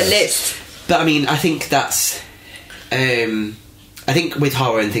a list. But I mean, I think that's I think with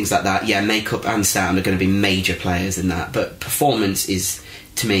horror and things like that, makeup and sound are going to be major players in that, but performance is,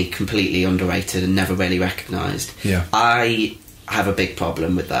 to me, completely underrated and never really recognised. Yeah. I have a big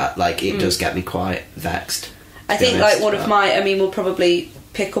problem with that. Like, it does get me quite vexed. I think, like, one of my... I mean, we'll probably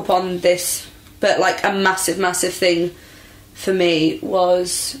pick up on this, but, like, a massive, massive thing for me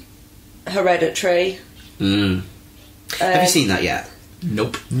was Hereditary. Have you seen that yet?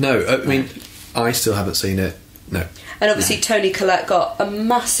 Nope. No, I mean, I still haven't seen it. No. And obviously Toni Collette got a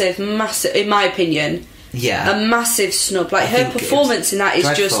massive, in my opinion, a massive snub. Like, her performance in that is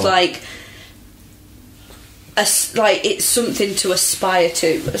dreadful. Just like it's something to aspire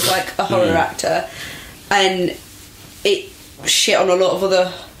to as like a horror actor, and it shit on a lot of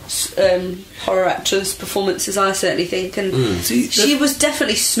other horror actors' performances, I certainly think, and she was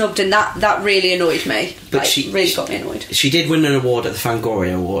definitely snubbed, and that really annoyed me. But she really got me annoyed. She did win an award at the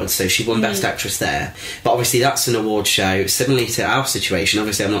Fangoria Awards, so she won Best Actress there. But obviously that's an award show similarly to our situation.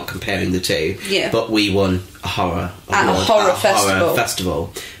 Obviously I'm not comparing the two, but we won a horror award at a horror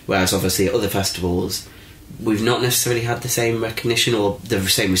festival, whereas obviously at other festivals we've not necessarily had the same recognition or the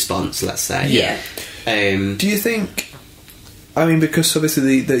same response, let's say. Do you think, I mean, because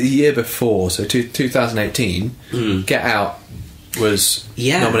obviously the year before, so 2018, Get Out was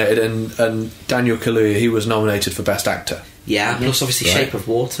nominated, and Daniel Kaluuya, he was nominated for Best Actor. Yeah, plus obviously Shape of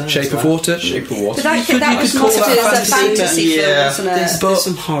Water. Shape of Water. But I think that was considered as a fantasy film, wasn't it? There's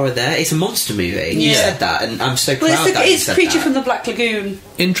some horror there. It's a monster movie. You said that, and I'm so proud that you said that. It's Creature from the Black Lagoon.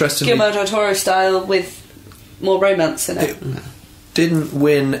 Interestingly, Guillermo del Toro style with more romance in it. It didn't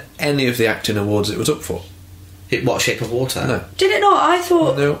win any of the acting awards it was up for. What, Shape of Water? No. Did it not? I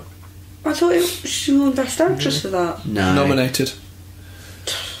thought she won Best Actress for that. No. Nominated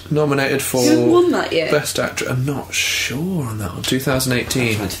for who won that year? Best Actress. I'm not sure on that one. 2018.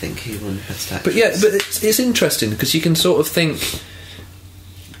 I'm trying to think who won Best Actress. But it's interesting because you can sort of think,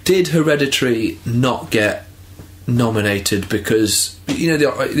 did Hereditary not get nominated because, you know,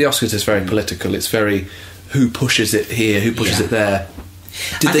 the Oscars is very political. It's very who pushes it here, who pushes it there.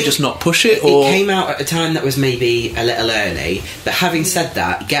 Did they just not push it? Or? It came out at a time that was maybe a little early, but having said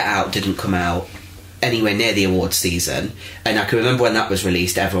that, Get Out didn't come out anywhere near the awards season, and I can remember when that was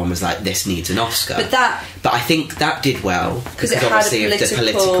released, everyone was like, this needs an Oscar. But I think that did well because obviously of the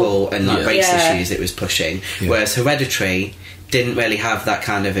political and like race issues it was pushing, whereas Hereditary didn't really have that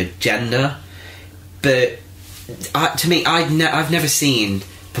kind of agenda. But to me, I've never seen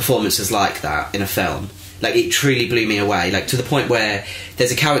performances like that in a film. Like, it truly blew me away, like, to the point where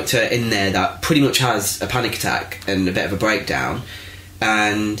there's a character in there that pretty much has a panic attack and a bit of a breakdown,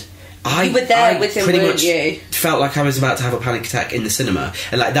 and you were there with him, pretty weren't much you? Felt like I was about to have a panic attack in the cinema,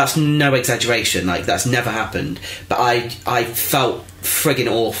 and like, that's no exaggeration, like, that's never happened, but I felt friggin'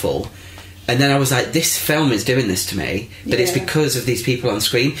 awful. And then I was like, this film is doing this to me, but it's because of these people on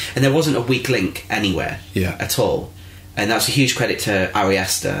screen, and there wasn't a weak link anywhere at all, and that's a huge credit to Ari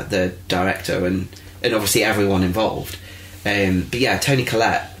Aster, the director, and obviously everyone involved. But yeah, Toni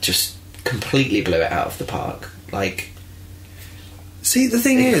Collette just completely blew it out of the park. Like, see, the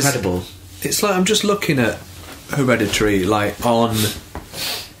thing incredible. Is, it's like I'm just looking at Hereditary, like on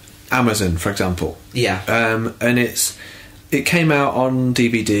Amazon, for example. Yeah. And it came out on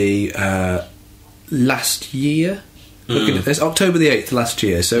DVD last year. Looking at this, October the 8th last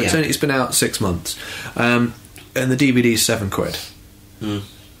year. So it's been out 6 months, and the DVD is £7.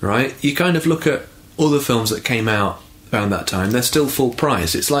 Right? You kind of look at other films that came out around that time, they're still full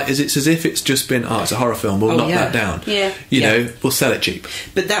price. It's like it's as if it's just been, it's a horror film, we'll knock that down. You know, we'll sell it cheap.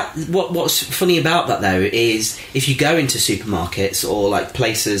 But what's funny about that though is if you go into supermarkets or like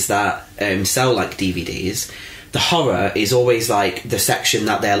places that sell like DVDs, the horror is always like the section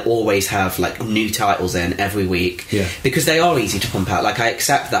that they'll always have like new titles in every week, because they are easy to pump out. Like, I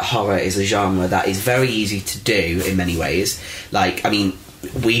accept that horror is a genre that is very easy to do in many ways. Like, I mean,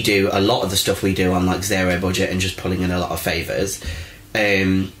 we do a lot of the stuff we do on like zero budget and just pulling in a lot of favours,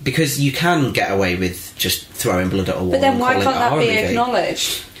 because you can get away with just throwing blood at a wall. But then why and can't that be movie.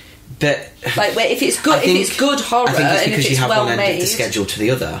 Acknowledged? But like, if it's good, if it's good horror, I think it's and because if you it's have well one end of made, the schedule to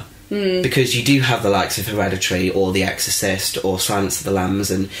the other. Because you do have the likes of Hereditary or The Exorcist or Silence of the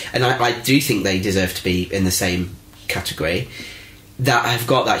Lambs, and I do think they deserve to be in the same category, that have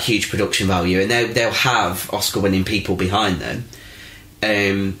got that huge production value, and they'll have Oscar-winning people behind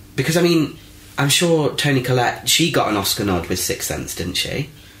them. Because, I mean, I'm sure Toni Collette, she got an Oscar nod with Sixth Sense, didn't she?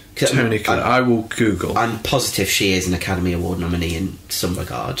 Toni Collette, I will Google. I'm positive she is an Academy Award nominee in some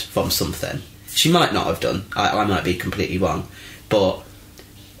regard from something. She might not have done. I might be completely wrong, but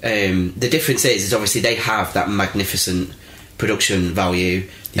the difference is obviously they have that magnificent production value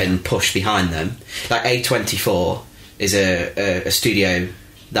and push behind them. Like, A24 is a studio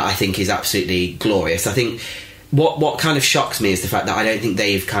that I think is absolutely glorious. I think what kind of shocks me is the fact that I don't think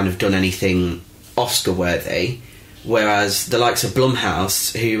they've kind of done anything Oscar worthy, whereas the likes of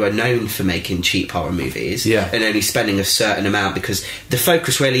Blumhouse, who are known for making cheap horror movies and only spending a certain amount because the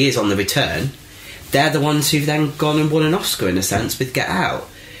focus really is on the return, they're the ones who've then gone and won an Oscar in a sense with Get Out.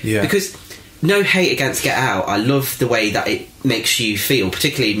 Because no hate against Get Out, I love the way that it makes you feel,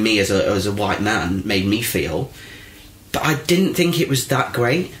 particularly me as a white man, made me feel, but I didn't think it was that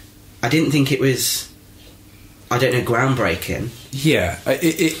great. I didn't think it was, I don't know, groundbreaking. Yeah,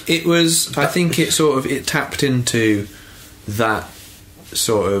 it was. I think it tapped into that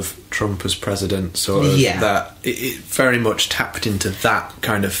sort of Trump as president sort of that. It very much tapped into that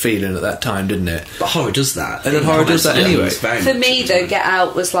kind of feeling at that time, didn't it? But horror does that, and then horror does that anyway. For me, though, Get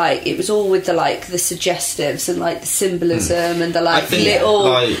Out was like, it was all with the like the suggestives and like the symbolism and the like little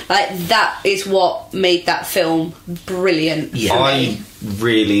like that is what made that film brilliant. I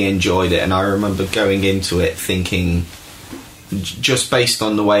really enjoyed it, and I remember going into it thinking, just based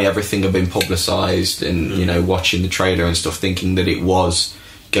on the way everything had been publicised and you know, watching the trailer and stuff, thinking that it was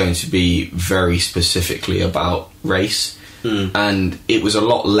going to be very specifically about race, and it was a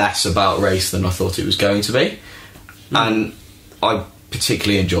lot less about race than I thought it was going to be, and I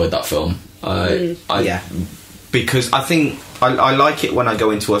particularly enjoyed that film. Because I think I like it when I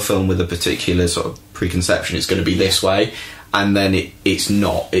go into a film with a particular sort of preconception it's going to be this way, and then it's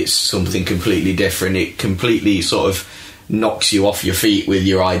not, it's something completely different. It completely sort of knocks you off your feet with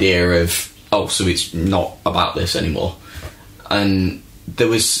your idea of, oh, so it's not about this anymore. And there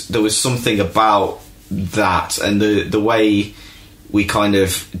was something about that, and the way we kind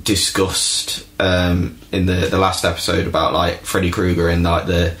of discussed in the last episode about like Freddy Krueger and like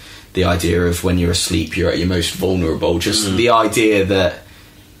the idea of when you're asleep you're at your most vulnerable, just the idea that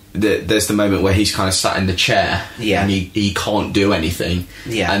there's the moment where he's kind of sat in the chair and he can't do anything,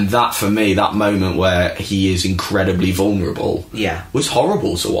 and that for me, that moment where he is incredibly vulnerable was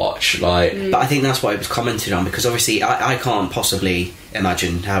horrible to watch. Like, but I think that's what it was commented on, because obviously I can't possibly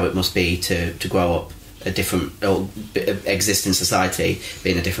imagine how it must be to grow up a different or exist in society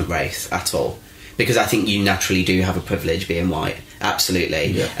being a different race at all, because I think you naturally do have a privilege being white,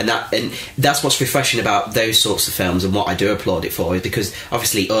 absolutely, and that's what's refreshing about those sorts of films, and what I do applaud it for is because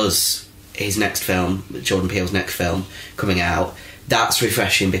obviously his next film, Jordan Peele's next film coming out, that's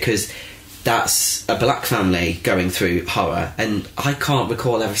refreshing because that's a black family going through horror, and I can't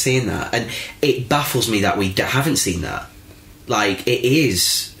recall ever seeing that, and it baffles me that we haven't seen that. Like, it is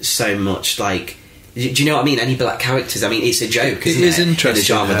so much like, do you know what I mean? Any black characters? I mean, it's a joke, isn't it? It is interesting in the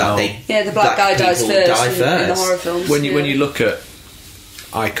genre that the black guy dies first in the horror films. When you look at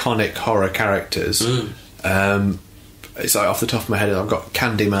iconic horror characters, it's like off the top of my head, I've got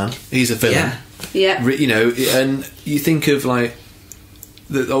Candyman. He's a villain. Yeah. You know, and you think of like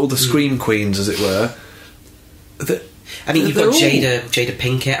all the Scream Queens, as it were. I mean, you've got Jada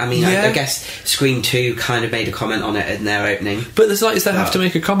Pinkett. I mean, I guess Scream 2 kind of made a comment on it in their opening. But there's like, they have to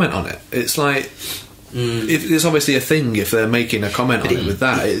make a comment on it. It's like, if it's obviously a thing if they're making a comment on it with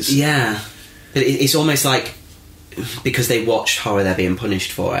that. But it's almost like because they watched horror, they're being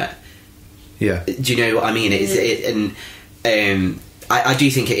punished for it. Yeah. Do you know what I mean? I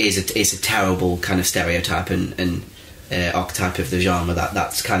do think it's a terrible kind of stereotype and archetype of the genre,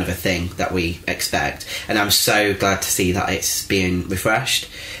 that's kind of a thing that we expect, and I'm so glad to see that it's being refreshed.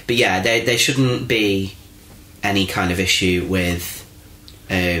 But yeah, there shouldn't be any kind of issue with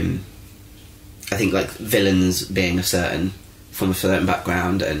I think like villains being from a certain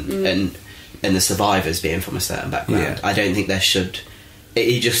background and the survivors being from a certain background. I don't think there should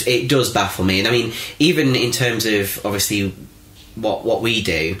it does baffle me. And I mean, even in terms of obviously what we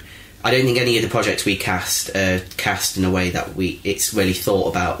do, I don't think any of the projects we cast cast in a way that it's really thought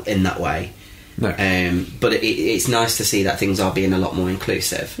about in that way. No. But it's nice to see that things are being a lot more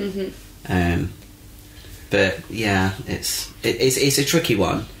inclusive. But yeah, it's a tricky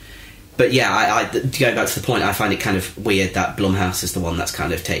one. But yeah, going back to the point, I find it kind of weird that Blumhouse is the one that's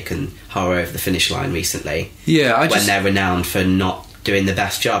kind of taken horror over the finish line recently. Yeah, when they're renowned for not doing the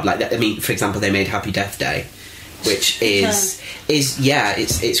best job. Like, I mean, for example, they made Happy Death Day, which is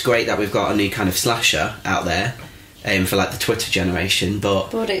it's great that we've got a new kind of slasher out there for like the Twitter generation,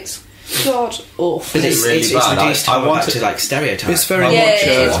 but it's god awful. But it's really bad. reduced I want to like stereotype. It's very much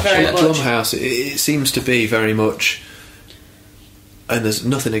Blumhouse. It seems to be very much. And there's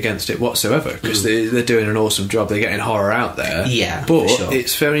nothing against it whatsoever, because they're doing an awesome job. They're getting horror out there. Yeah, but for sure.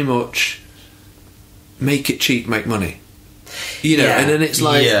 It's very much make it cheap, make money. You know, and then it's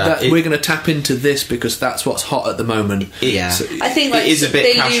like we're going to tap into this because that's what's hot at the moment. Yeah, so, I think like it is a bit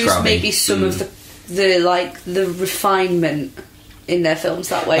they cash lose grabby. maybe some of the refinement in their films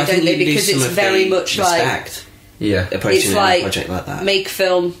that way, don't they? Because it's very much respect. Like approaching it's like a project like that. Make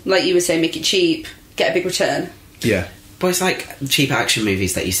film, like you were saying, make it cheap, get a big return. Yeah. But it's like cheap action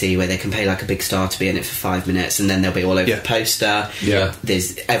movies that you see where they can pay like a big star to be in it for 5 minutes, and then they'll be all over the poster. Yeah.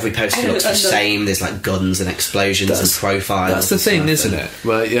 There's every poster looks the same. There's like guns and explosions and profiles. That's the thing, isn't it?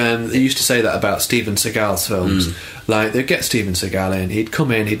 Well, they used to say that about Steven Seagal's films. Like, they'd get Steven Seagal in, he'd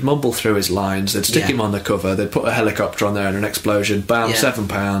come in, he'd mumble through his lines, they'd stick him on the cover, they'd put a helicopter on there and an explosion, bam,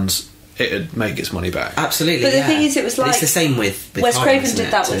 £7, it'd make its money back. Absolutely. But the thing is, it was like it's the same with Wes horror, Craven isn't did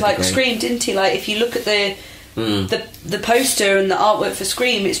it, that to with a like degree? Scream, didn't he? Like, if you look at the poster and the artwork for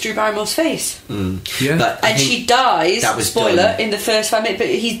Scream, it's Drew Barrymore's face. Yeah. But And she dies, that was spoiler, done- in the first 5 minutes, but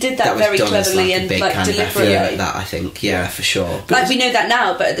he did that was very done as, cleverly like, a and big like kind of deliberately. effort like that, I think. Yeah, for sure. Like, we know that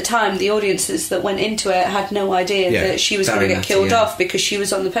now, but at the time, the audiences that went into it had no idea that she was going to Very get much, killed yeah. off because she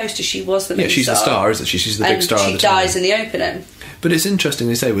was on the poster. She was the main she's the star, isn't she? She's the big star of the she time. dies in the opening. But it's interesting,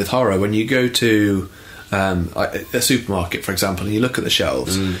 they say, with horror, when you go to a supermarket, for example, and you look at the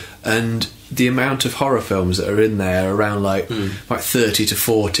shelves, and the amount of horror films that are in there, around like 30 to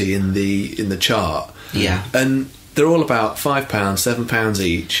 40 in the chart. Yeah. And they're all about £5, £7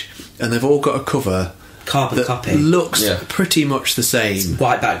 each, and they've all got a cover Carbon that copy. looks pretty much the same.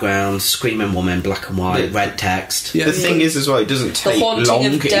 White background, screaming woman, black and white, red text. Yeah. The thing is, as well, it doesn't take Haunting long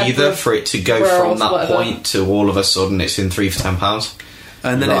of Deborah either for it to go Burrows, from that whatever. point to all of a sudden it's in 3 for £10.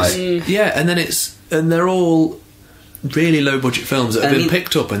 And then and they're all really low budget films that have been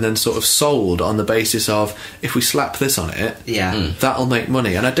picked up and then sort of sold on the basis of, if we slap this on it, that'll make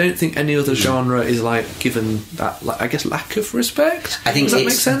money. And I don't think any other genre is like given that, like, I guess, lack of respect. I think Does that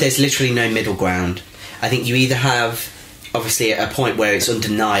make sense? there's literally no middle ground. I think you either have, obviously, at a point where it's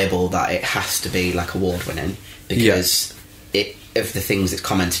undeniable that it has to be like award winning because of the things it's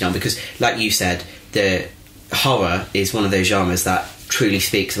commenting on. Because, like you said, the horror is one of those genres that truly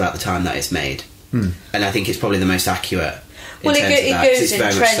speaks about the time that it's made. And I think it's probably the most accurate. Well, in terms of it that, 'cause goes it's in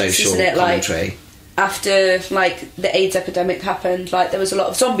very trends, much social isn't it? Like, commentary. after like the AIDS epidemic happened, like there was a lot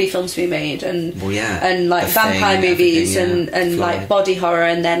of zombie films being made, and and like The vampire Thing, movies everything, and Fly. like body horror,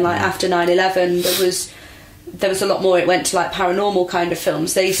 and then like after 9/11 there was a lot more. It went to like paranormal kind of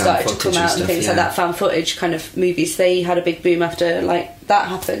films. They started to come out and things like that, found footage kind of movies. They had a big boom after like that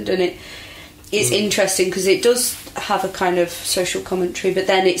happened, and it's interesting because it does have a kind of social commentary, but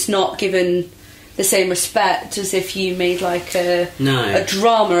then it's not given the same respect as if you made like a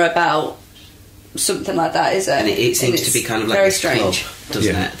drama about something like that, is it? And it seems to be kind of like very this club, strange,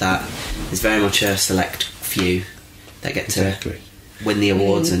 doesn't it? That is very much a select few that get to win the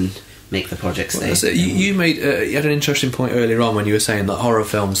awards and make the projects. You made you had an interesting point earlier on when you were saying that horror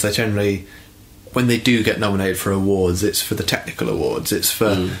films, they generally, when they do get nominated for awards, it's for the technical awards, it's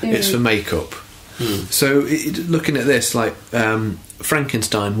for makeup. So looking at this, like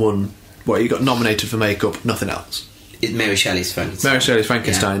Frankenstein won. What, you got nominated for makeup, nothing else? Mary Shelley's Frankenstein.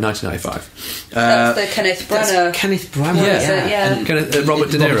 In 1995. That's the Kenneth Branagh. Kenneth Branagh, yeah. Robert De Niro.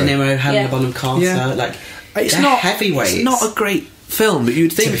 Robert De Niro, Helena Bonham Carter. Like, it's not heavyweights. It's not a great film, but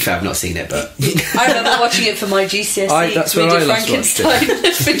you'd think. To be fair, I've not seen it, but I remember watching it for my GCSE. That's where I last watched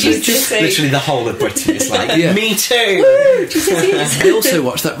it. For GCSE. Literally the whole of Britain is like, me too. Woo, GCSEs. I also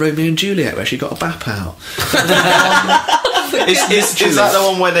watched that Romeo and Juliet where she got a bap out. Is that the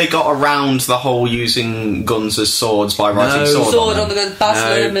one where they got around the whole using guns as swords by writing sword on the gun,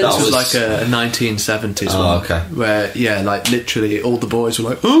 Basilium. That was like a 1970s one. Okay. Where, like, literally all the boys were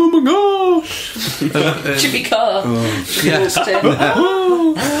like, oh my gosh! Jimmy Carr.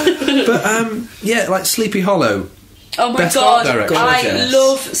 But, like Sleepy Hollow, Oh my Best god, art direction. I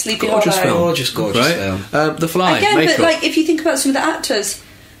love Sleepy Gorgeous Hollow. film. Gorgeous right? film. The Fly, Again, makeup. but like if you think about some of the actors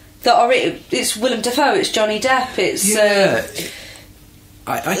that are it's Willem Dafoe, it's Johnny Depp, it's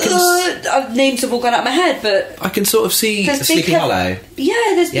I can names have all gone out of my head, but I can sort of see Sleepy Hollow. Yeah,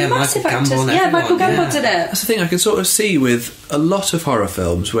 there's massive Michael actors. Gambon, Yeah, Michael everyone, Gambon's in it. That's the thing I can sort of see with a lot of horror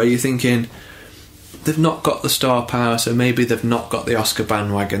films where you're thinking they've not got the star power, so maybe they've not got the Oscar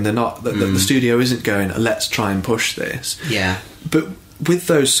bandwagon. They're not the studio isn't going, let's try and push this. Yeah, but with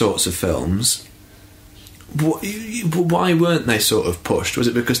those sorts of films, why weren't they sort of pushed? Was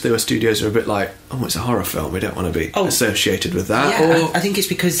it because there were studios who were a bit like, oh, it's a horror film, we don't want to be associated with that? Yeah, or I think it's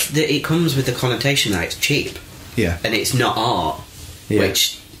because it comes with the connotation that it's cheap. Yeah, and it's not art,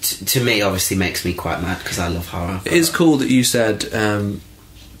 which to me obviously makes me quite mad because I love horror. It is cool that you said that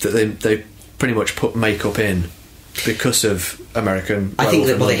they pretty much put makeup in because of American. I think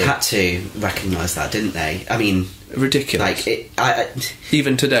that they had to recognise that, didn't they? I mean, ridiculous. Like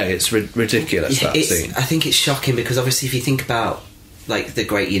even today, it's ridiculous that scene. I think it's shocking because obviously, if you think about like the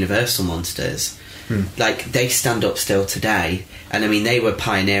great Universal monsters, like they stand up still today, and I mean they were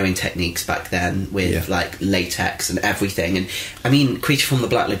pioneering techniques back then with like latex and everything. And I mean, Creature from the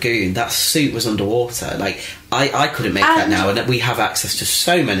Black Lagoon, that suit was underwater. Like I couldn't make that now, and we have access to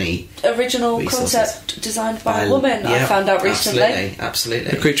so many original resources. Concept designed by a woman. I found out recently.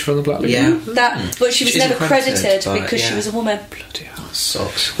 Absolutely. The Creature from the Black Lagoon. Yeah, but she was never credited but, because she was a woman. Bloody hell.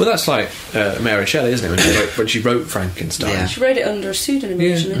 Sucks. Well, that's like Mary Shelley, isn't it? When she wrote Frankenstein. Yeah. She wrote it under a pseudonym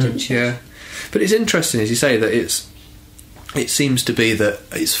originally, didn't she? Yeah. But it's interesting, as you say, that it seems to be that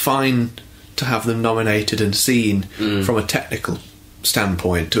it's fine to have them nominated and seen from a technical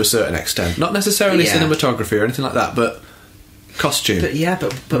standpoint to a certain extent. Not necessarily cinematography or anything like that, but costume.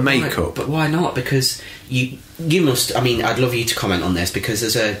 But makeup. But why not? Because you must. I mean, I'd love you to comment on this because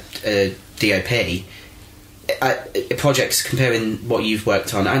as a DOP, projects comparing what you've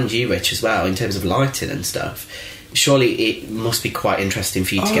worked on and you, Rich, as well in terms of lighting and stuff. Surely it must be quite interesting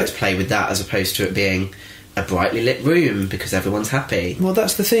for you to get to play with that as opposed to it being a brightly lit room because everyone's happy. Well,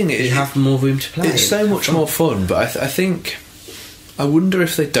 that's the thing. You have more room to play. It's so much more fun, but I think I wonder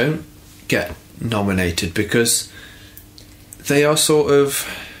if they don't get nominated because they are sort of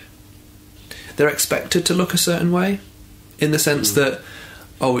they're expected to look a certain way in the sense that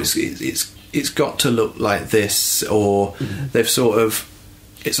it's got to look like this, or they've sort of.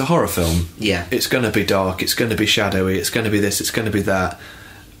 It's a horror film. Yeah. It's going to be dark, it's going to be shadowy, it's going to be this, it's going to be that.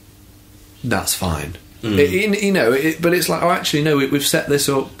 That's fine. But it's like, oh, actually, no, we've set this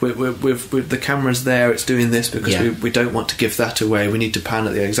up, with the camera's there, it's doing this because we don't want to give that away, we need to pan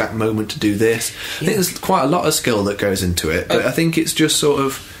at the exact moment to do this. I think there's quite a lot of skill that goes into it, but I think it's just sort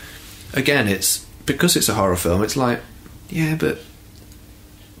of, again, it's because it's a horror film, it's like, yeah, but...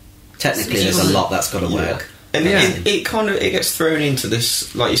 Technically, there's a lot that's got to work. And it kind of gets thrown into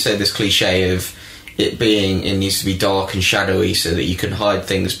this, like you said, this cliche of it needs to be dark and shadowy so that you can hide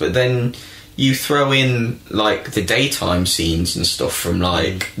things. But then you throw in like the daytime scenes and stuff from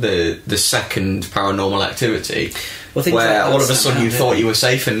like the second Paranormal Activity, where all of a sudden you thought you were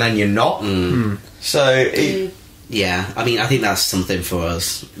safe and then you're not. So yeah, I mean, I think that's something for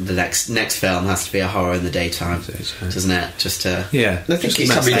us. The next film has to be a horror in the daytime, doesn't it? Just to I think it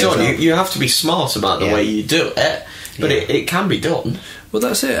can be done. You have to be smart about the way you do it, but it can be done. Well,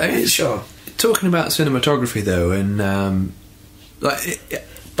 that's it. Sure. Talking about cinematography though, and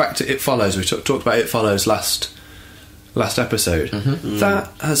back to It Follows. We talked about It Follows last episode.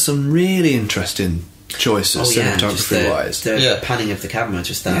 That has some really interesting choices cinematography wise. The panning of the camera,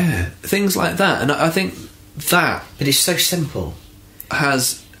 just that. Yeah, things like that, and I think. That, but it's so simple.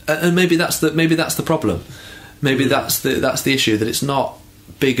 Has and maybe that's the problem. Maybe that's the issue, that it's not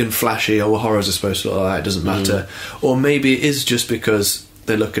big and flashy. Or horrors are supposed to look like that. It doesn't matter. Or maybe it is just because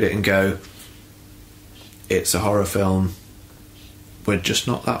they look at it and go, "It's a horror film. We're just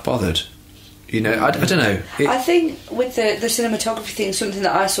not that bothered." You know, I don't know. I think with the cinematography thing, something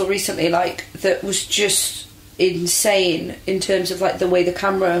that I saw recently, like that was just insane in terms of like the way the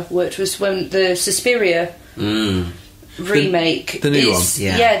camera worked, was when the Suspiria remake, the new one,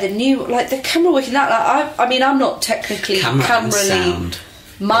 the new, like the camera work in that. Like, I mean, I'm not technically camerally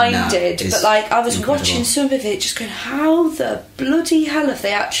minded, but like I was watching some of it, just going, how the bloody hell have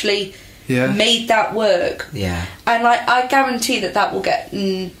they actually made that work? Yeah, and like I guarantee that will get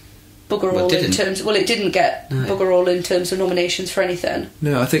bugger all in terms. Well, it didn't get bugger all in terms of nominations for anything.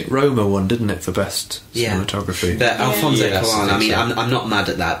 No, I think Roma won, didn't it, for best cinematography? But Alfonso Cuarón, I mean, I'm not mad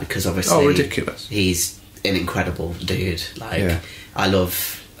at that because obviously, ridiculous. He's an incredible dude. Like, I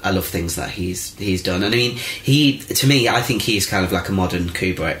love things that he's done. And I mean, to me, I think he's kind of like a modern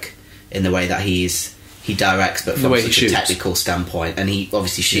Kubrick in the way that he's he directs, but from such a technical standpoint, and he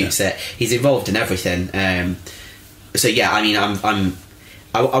obviously shoots it. He's involved in everything. So yeah, I mean,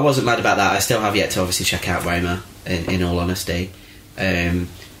 I wasn't mad about that. I still have yet to obviously check out Roma, in all honesty.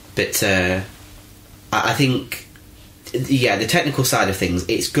 But I think, the technical side of things,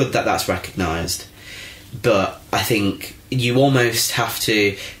 it's good that that's recognised. But I think you almost have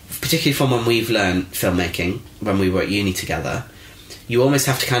to, particularly from when we've learned filmmaking, when we were at uni together, you almost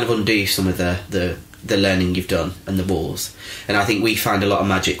have to kind of undo some of the learning you've done and the walls. And I think we find a lot of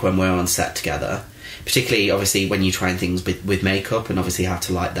magic when we're on set together, particularly obviously when you try things with makeup and obviously have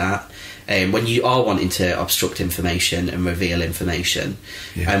to like that. When you are wanting to obstruct information and reveal information,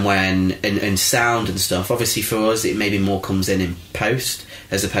 and when and sound and stuff, obviously for us it maybe more comes in post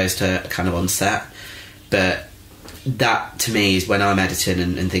as opposed to kind of on set. But that to me is when I'm editing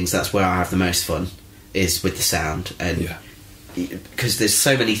and things, that's where I have the most fun, is with the sound. And because there's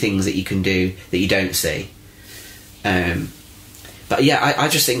so many things that you can do that you don't see. But yeah, I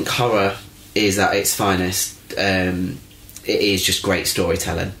just think horror is at its finest. It is just great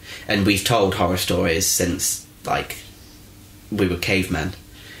storytelling, and we've told horror stories since like we were cavemen.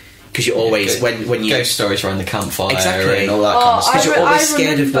 Because you're always when you ghost stories around the campfire, exactly, and all that kind of stuff. Because you're always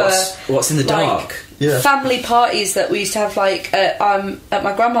scared of what's in the dark. Family parties that we used to have, like at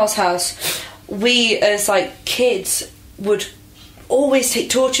my grandma's house. We as like kids would always take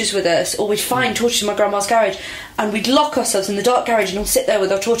torches with us, or we'd find torches in my grandma's garage, and we'd lock ourselves in the dark garage and all sit there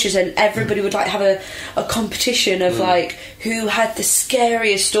with our torches, and everybody would like have a competition of like who had the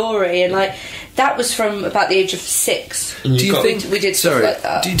scariest story, and like that was from about the age of 6. Do you think we did stuff like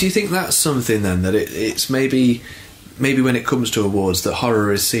that? Do you think that's something then that it's maybe when it comes to awards that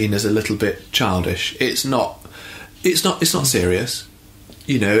horror is seen as a little bit childish? It's not serious.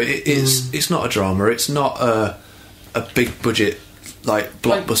 You know, it's not a drama. It's not a big budget like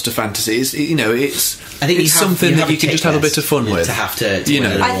blockbuster fantasy. It's, you know, I think it's something that you can just have a bit of fun with. To have to you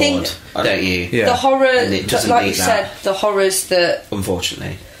know, I think, don't you? Yeah. The horror, like you said, the horrors that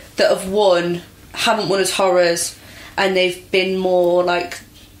unfortunately that have won haven't won as horrors, and they've been more like,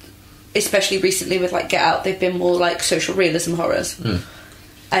 especially recently with like Get Out, they've been more like social realism horrors. And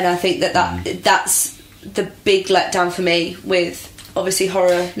I think that's the big letdown for me with obviously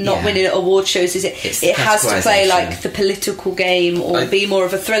horror not winning at award shows, is it has to play like the political game or be more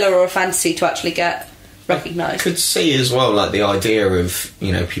of a thriller or a fantasy to actually get recognised. I could see as well like the idea of,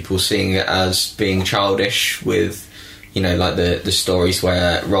 you know, people seeing it as being childish with, you know, like the stories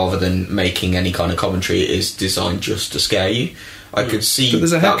where rather than making any kind of commentary it is designed just to scare you. I could see, but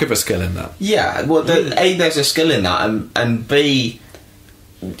there's a heck of a skill in that. Yeah, well, A, there's a skill in that, and B,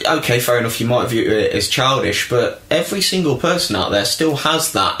 okay, fair enough, you might view it as childish, but every single person out there still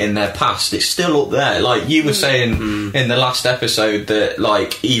has that in their past. It's still up there. Like you were saying in the last episode that,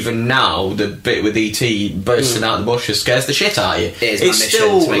 like, even now, the bit with E.T. bursting out the bushes scares the shit out of you. It is my mission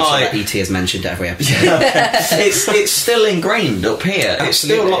to make sure that E.T. is mentioned every episode. It's still ingrained up here. Absolutely. It's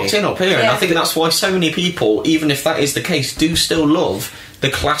still locked in up here, and I think that's why so many people, even if that is the case, do still love the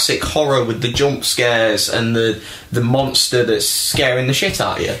classic horror with the jump scares and the monster that's scaring the shit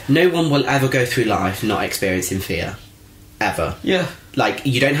out of you. No one will ever go through life not experiencing fear. Ever. Yeah. Like,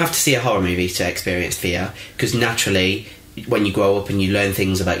 you don't have to see a horror movie to experience fear, because naturally, when you grow up and you learn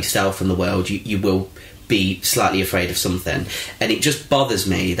things about yourself and the world, you will be slightly afraid of something. And it just bothers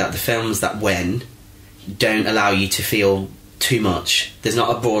me that the films that win don't allow you to feel too much. There's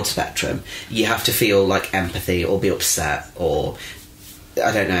not a broad spectrum. You have to feel like empathy or be upset or,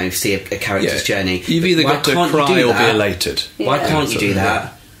 I don't know, see a character's journey. You've either got to cry or be elated. Why can't you do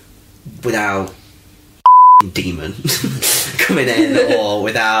that without demon coming in, or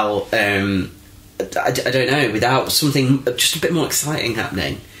without I don't know, without something just a bit more exciting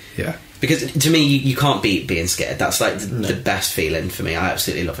happening? Yeah. Because to me, you can't beat being scared. That's like the best feeling for me. I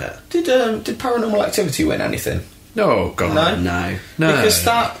absolutely love it. Did Paranormal Activity win anything? No, God. No. Because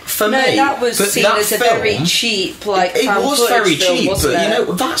that, for me... No, that was seen as a very cheap, like, it was very cheap, but, you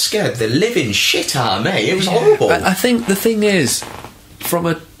know, that scared the living shit out of me. It was horrible. I think the thing is, from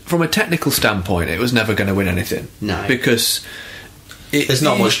a technical standpoint, it was never going to win anything. No. Because... there's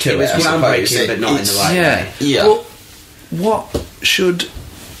not much to it, It was groundbreaking, but not in the right way. Yeah. Well, what should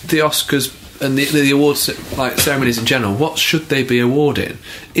the Oscars and the awards, like, ceremonies in general, what should they be awarding?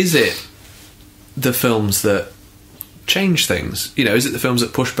 Is it the films that change things? You know, is it the films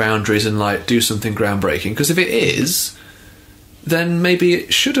that push boundaries and like do something groundbreaking? Because if it is, then maybe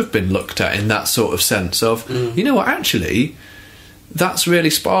it should have been looked at in that sort of sense of, you know what, actually that's really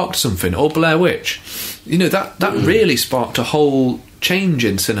sparked something. Or Blair Witch, you know, that really sparked a whole change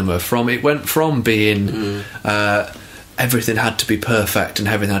in cinema. It went from being everything had to be perfect and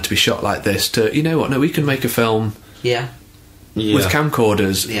everything had to be shot like this to, you know what, no, we can make a film with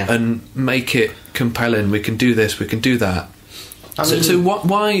camcorders and make it compelling. We can do this, we can do that.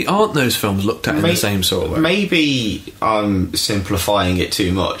 Why aren't those films looked at in the same sort of way? Maybe I'm simplifying it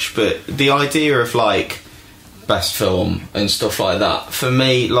too much, but the idea of like best film and stuff like that, for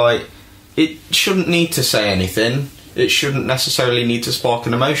me, like, it shouldn't need to say anything. It shouldn't necessarily need to spark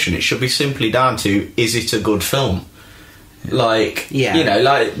an emotion. It should be simply down to, is it a good film? Like, you know,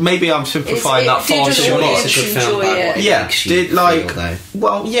 like, maybe I'm simplifying that far too much. It's a good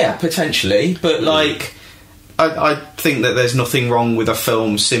film, potentially, but like, I think that there's nothing wrong with a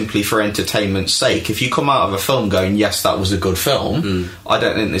film simply for entertainment's sake. If you come out of a film going, yes, that was a good film, I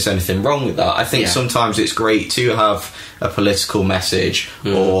don't think there's anything wrong with that. I think sometimes it's great to have a political message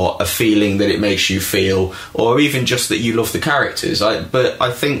or a feeling that it makes you feel, or even just that you love the characters. But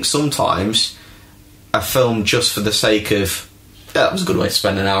I think sometimes a film just for the sake of, that was a good way to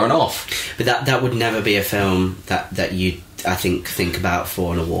spend an hour and a half. But that would never be a film that you, I think about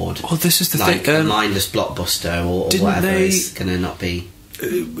for an award. Oh, this is the like thing. A mindless blockbuster or whatever is going to not be.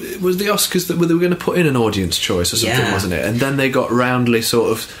 It was the Oscars that they were going to put in an audience choice or something, wasn't it? And then they got roundly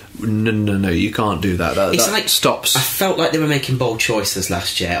sort of, no, you can't do that. That like, stops. I felt like they were making bold choices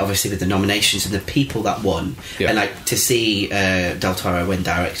last year, obviously with the nominations and the people that won. And like to see Del Toro win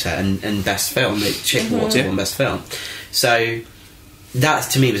director and best film, Chip Water won best film. So that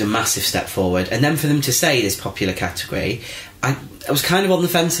to me was a massive step forward. And then for them to say this popular category, I was kind of on the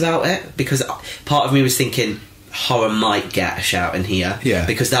fence about it, because part of me was thinking horror might get a shout in here,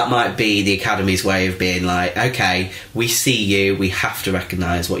 because that might be the Academy's way of being like, okay, we see you, we have to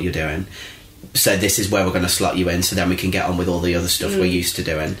recognise what you're doing, so this is where we're going to slot you in, so then we can get on with all the other stuff we're used to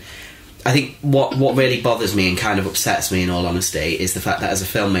doing. I think what really bothers me and kind of upsets me, in all honesty, is the fact that as a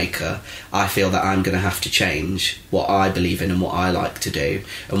filmmaker I feel that I'm going to have to change what I believe in and what I like to do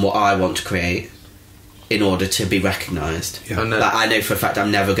and what I want to create in order to be recognised. Like, I know for a fact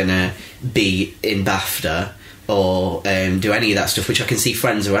I'm never going to be in BAFTA or do any of that stuff, which I can see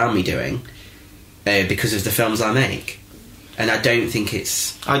friends around me doing because of the films I make. And I don't think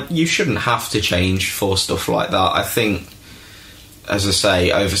it's... you shouldn't have to change for stuff like that. I think, as I say,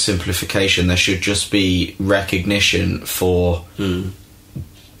 oversimplification, there should just be recognition for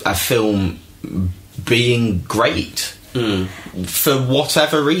a film being great for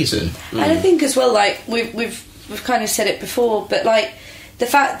whatever reason. And I think as well, like, we've kind of said it before, but like, the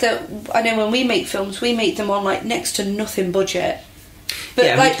fact that I know when we make films, we make them on like next to nothing budget.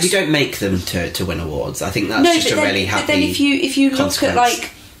 But like, we don't make them to win awards. I think that's just a really happy. But then if you look at, like,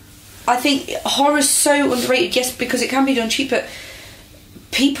 I think horror's so underrated. Yes, because it can be done cheap, but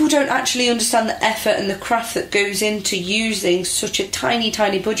people don't actually understand the effort and the craft that goes into using such a tiny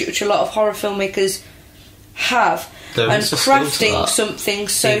budget, which a lot of horror filmmakers have, and crafting something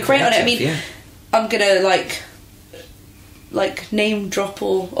so great on it. I mean, I'm gonna like name drop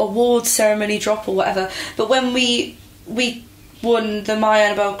or award ceremony drop or whatever, but when we won the My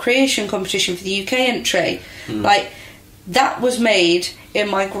Annabelle creation competition for the UK entry, like, that was made in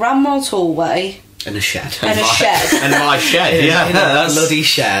my grandma's hallway and a shed and my shed in a bloody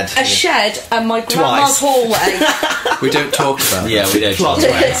shed, shed and my grandma's hallway. We don't talk about we don't talk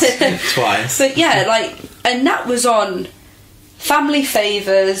twice. But and that was on family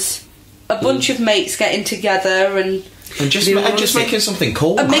favours, a bunch of mates getting together and just making something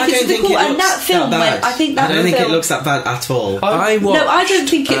cool. And making something cool. And that film went, I think that I don't think it looks that bad at all. I don't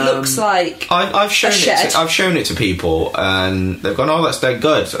think it looks like I've shown it to people and they've gone, oh, that's dead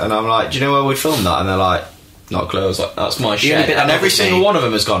good, and I'm like, do you know where we filmed that? And they're like, not a clue. I was like, that's my shed. And every single one of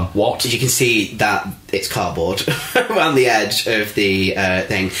them has gone, what? You can see that it's cardboard around the edge of the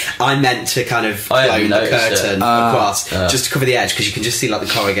thing. I meant to kind of clone the curtain across just to cover the edge, because you can just see like the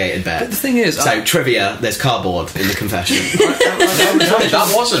corrugated bit. But the thing is, so trivia, there's cardboard in the confession.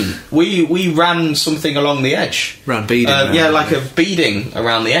 That wasn't. We ran something along the edge. Ran beading. Like a beading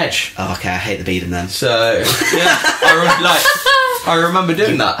around the edge. Oh, okay, I hate the beading then. So I remember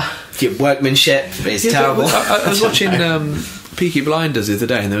doing that. Your workmanship is terrible. I was watching Peaky Blinders the other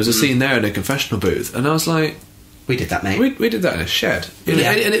day, and there was a scene there in a confessional booth, and I was like, we did that, mate. We did that in a shed, and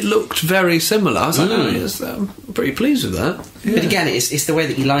it looked very similar. I was like, I'm pretty pleased with that. But again, it's the way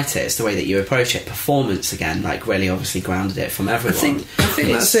that you light it, it's the way that you approach it. Performance, again, like, really obviously grounded it from everyone. I think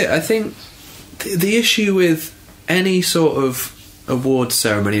that's it. I think the issue with any sort of award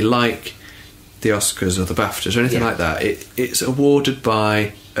ceremony, like the Oscars or the BAFTAs or anything like that, it's awarded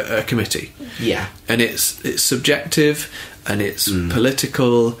by a committee, and it's subjective and it's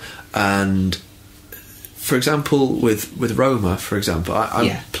political. And for example, with Roma, for example,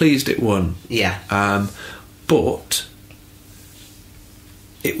 I'm pleased it won, but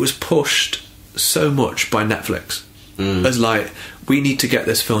it was pushed so much by Netflix as like, we need to get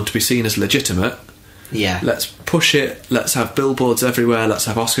this film to be seen as legitimate. Yeah, let's push it. Let's have billboards everywhere. Let's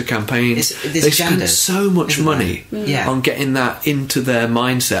have Oscar campaigns. They spent so much money on getting that into their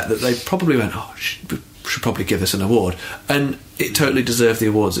mindset that they probably went, "Oh, we should probably give this an award," and it totally deserved the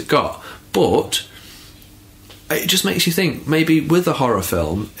awards it got. But it just makes you think, maybe with a horror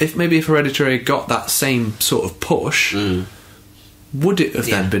film, if Hereditary got that same sort of push, would it have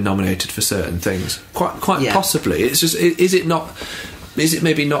then been nominated for certain things? Quite possibly. It's just, is it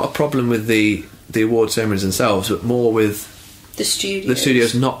maybe not a problem with the award ceremonies themselves, but more with the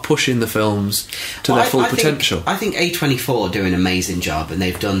studios not pushing the films to their full potential? I think A24 do an amazing job, and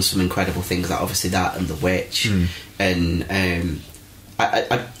they've done some incredible things, like obviously that and The Witch, and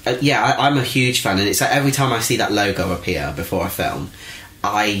I'm a huge fan, and it's like every time I see that logo appear before a film,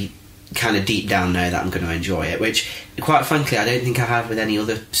 I kind of deep down know that I'm going to enjoy it, which quite frankly I don't think I have with any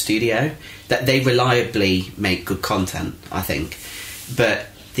other studio. That they reliably make good content, I think, but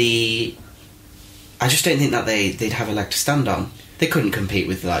I just don't think that they'd have a leg to stand on. They couldn't compete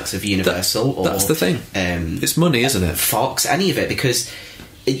with the likes of Universal that's the thing. It's money, isn't it? Fox, any of it, because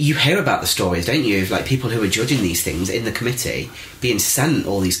you hear about the stories, don't you, of like people who are judging these things in the committee being sent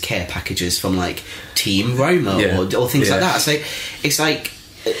all these care packages from like Team Roma or things like that. So it's like,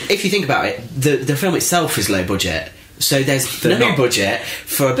 if you think about it, the film itself is low budget, so there's no budget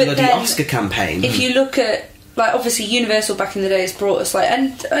for a bloody Oscar campaign. If you look at, like, obviously Universal back in the day has brought us, like,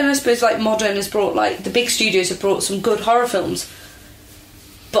 and I suppose like modern has brought, like, the big studios have brought some good horror films,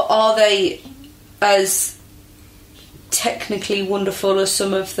 but are they as technically wonderful as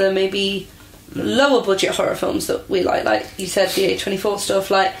some of the maybe lower budget horror films that we like you said, the A24 stuff?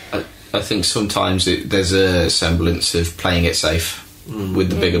 Like, I think sometimes there's a semblance of playing it safe with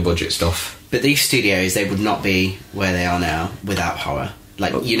the bigger budget stuff, but these studios, they would not be where they are now without horror.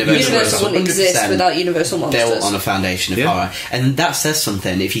 Like Universal wouldn't exist without Universal Monsters. Built on a foundation of horror, and that says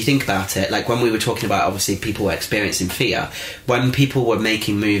something if you think about it. Like when we were talking about, obviously people were experiencing fear, when people were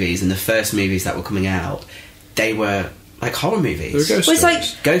making movies, and the first movies that were coming out, they were like horror movies. They were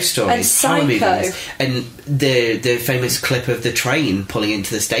ghost stories, and Psycho, movies, and the famous clip of the train pulling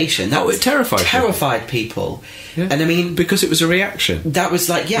into the station. That it terrified people. Yeah. And I mean, because it was a reaction. That was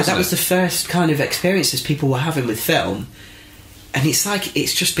like, that was the first kind of experiences people were having with film. And it's like,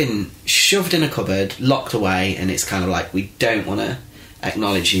 it's just been shoved in a cupboard, locked away, and it's kind of like, we don't want to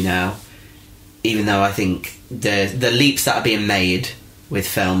acknowledge you now. Even though I think the leaps that are being made with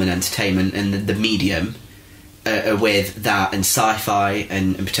film and entertainment and the medium are with that and sci-fi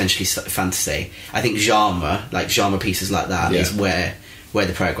and potentially fantasy. I think genre pieces like that is where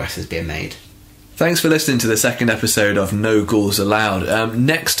the progress is being made. Thanks for listening to the second episode of No Ghouls Allowed.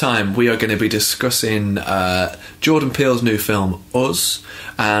 Next time we are going to be discussing Jordan Peele's new film Us,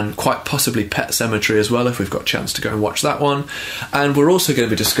 and quite possibly Pet Sematary as well, if we've got a chance to go and watch that one. And we're also going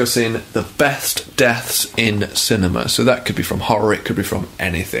to be discussing the best deaths in cinema. So that could be from horror, it could be from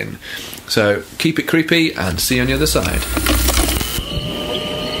anything. So keep it creepy and see you on the other side.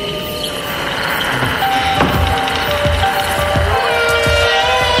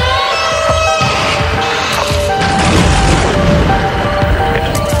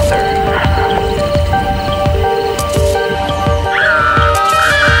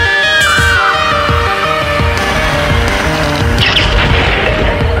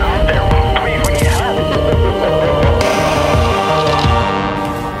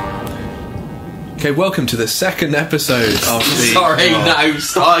 Okay, welcome to the second episode of the... Sorry, no,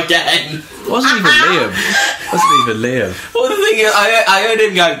 start again. Wasn't even Liam. Well, the thing is, I heard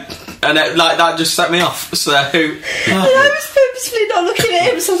him go, and that just set me off, so... I was purposefully not looking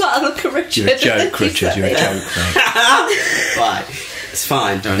at him, so I was like, I look at Richard. You're a joke, Richard, you're a joke, mate. Right, it's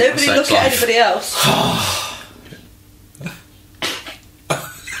fine. Nobody look at anybody else.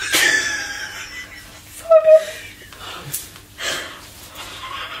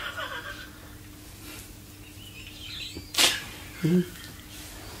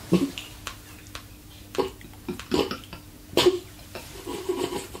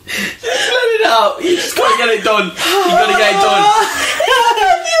 You just gotta get it done. You gotta get it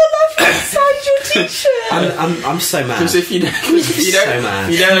done. I'm so mad. Because if you don't let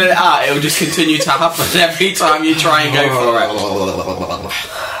it out, it'll just continue to happen every time you try and go for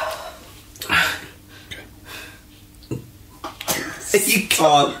it. You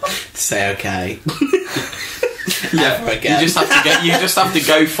can't say okay. Yeah, you just have to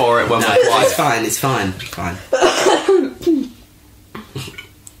go for it when we're quiet. It's fine.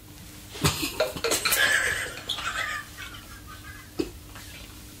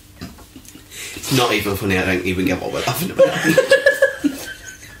 It's not even funny. I don't even get what we're laughing about.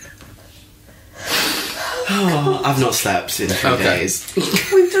 I've not slept in 3 days.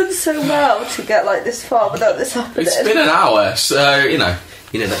 We've done so well to get like this far without this happening. It's been an hour, so you know.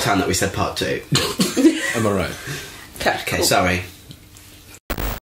 You know that time that we said part 2? Am I right? Okay, sorry.